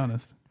it, to be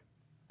honest.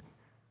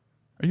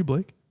 Are you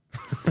Blake?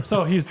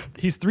 So he's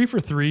 3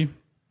 for 3.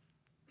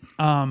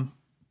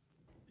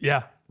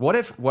 Yeah. What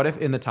if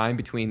in the time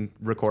between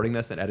recording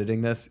this and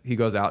editing this, he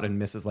goes out and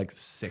misses like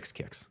 6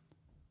 kicks?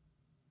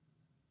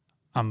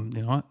 You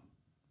know what?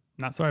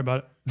 Not sorry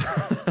about it.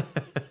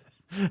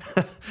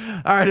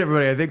 All right,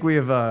 everybody. I think we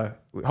have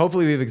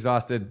hopefully we've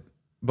exhausted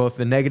both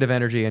the negative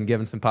energy and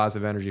given some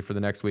positive energy for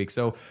the next week.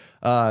 So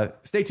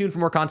stay tuned for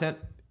more content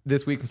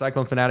this week from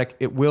Cyclone Fanatic.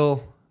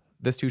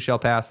 This too shall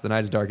pass. The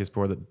night is darkest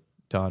before the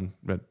dawn,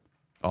 but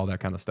all that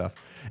kind of stuff.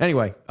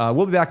 Anyway,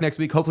 we'll be back next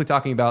week, hopefully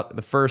talking about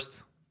the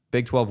first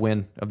Big 12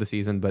 win of the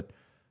season, but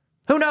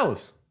who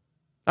knows?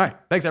 All right.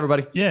 Thanks,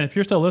 everybody. Yeah, and if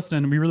you're still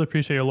listening, we really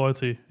appreciate your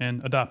loyalty,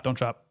 and adopt, don't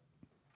shop.